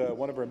ruled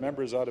one of our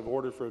members out of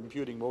order for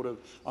imputing motive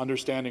under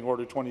Standing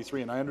Order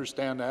 23, and I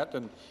understand that,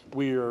 and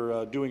we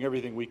are doing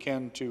everything we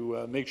can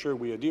to make sure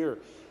we adhere.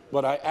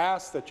 But I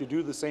ask that you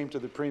do the same to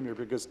the Premier,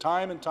 because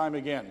time and time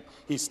again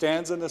he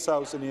stands in this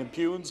House and he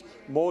impugns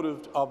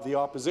motive of the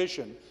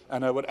opposition,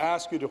 and I would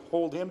ask you to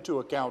hold him to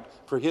account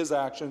for his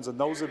actions and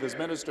those of his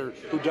minister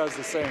who does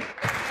the same.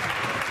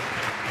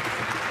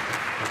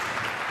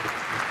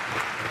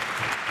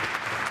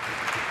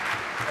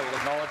 I will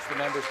acknowledge the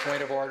member's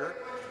point of order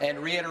and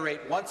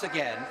reiterate once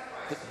again,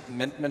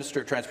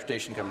 Minister of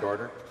Transportation, come to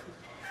order.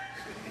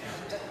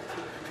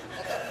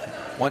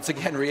 Once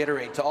again,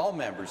 reiterate to all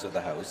members of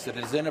the House that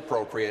it is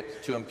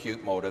inappropriate to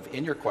impute motive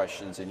in your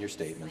questions, in your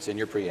statements, in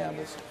your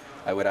preambles.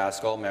 I would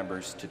ask all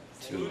members to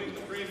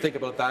think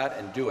about that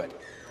and do it.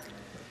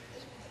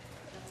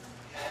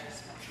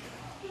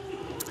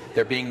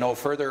 There being no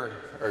further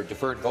or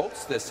deferred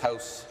votes, this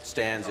House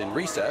stands in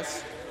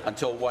recess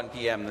until 1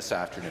 p.m. this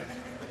afternoon.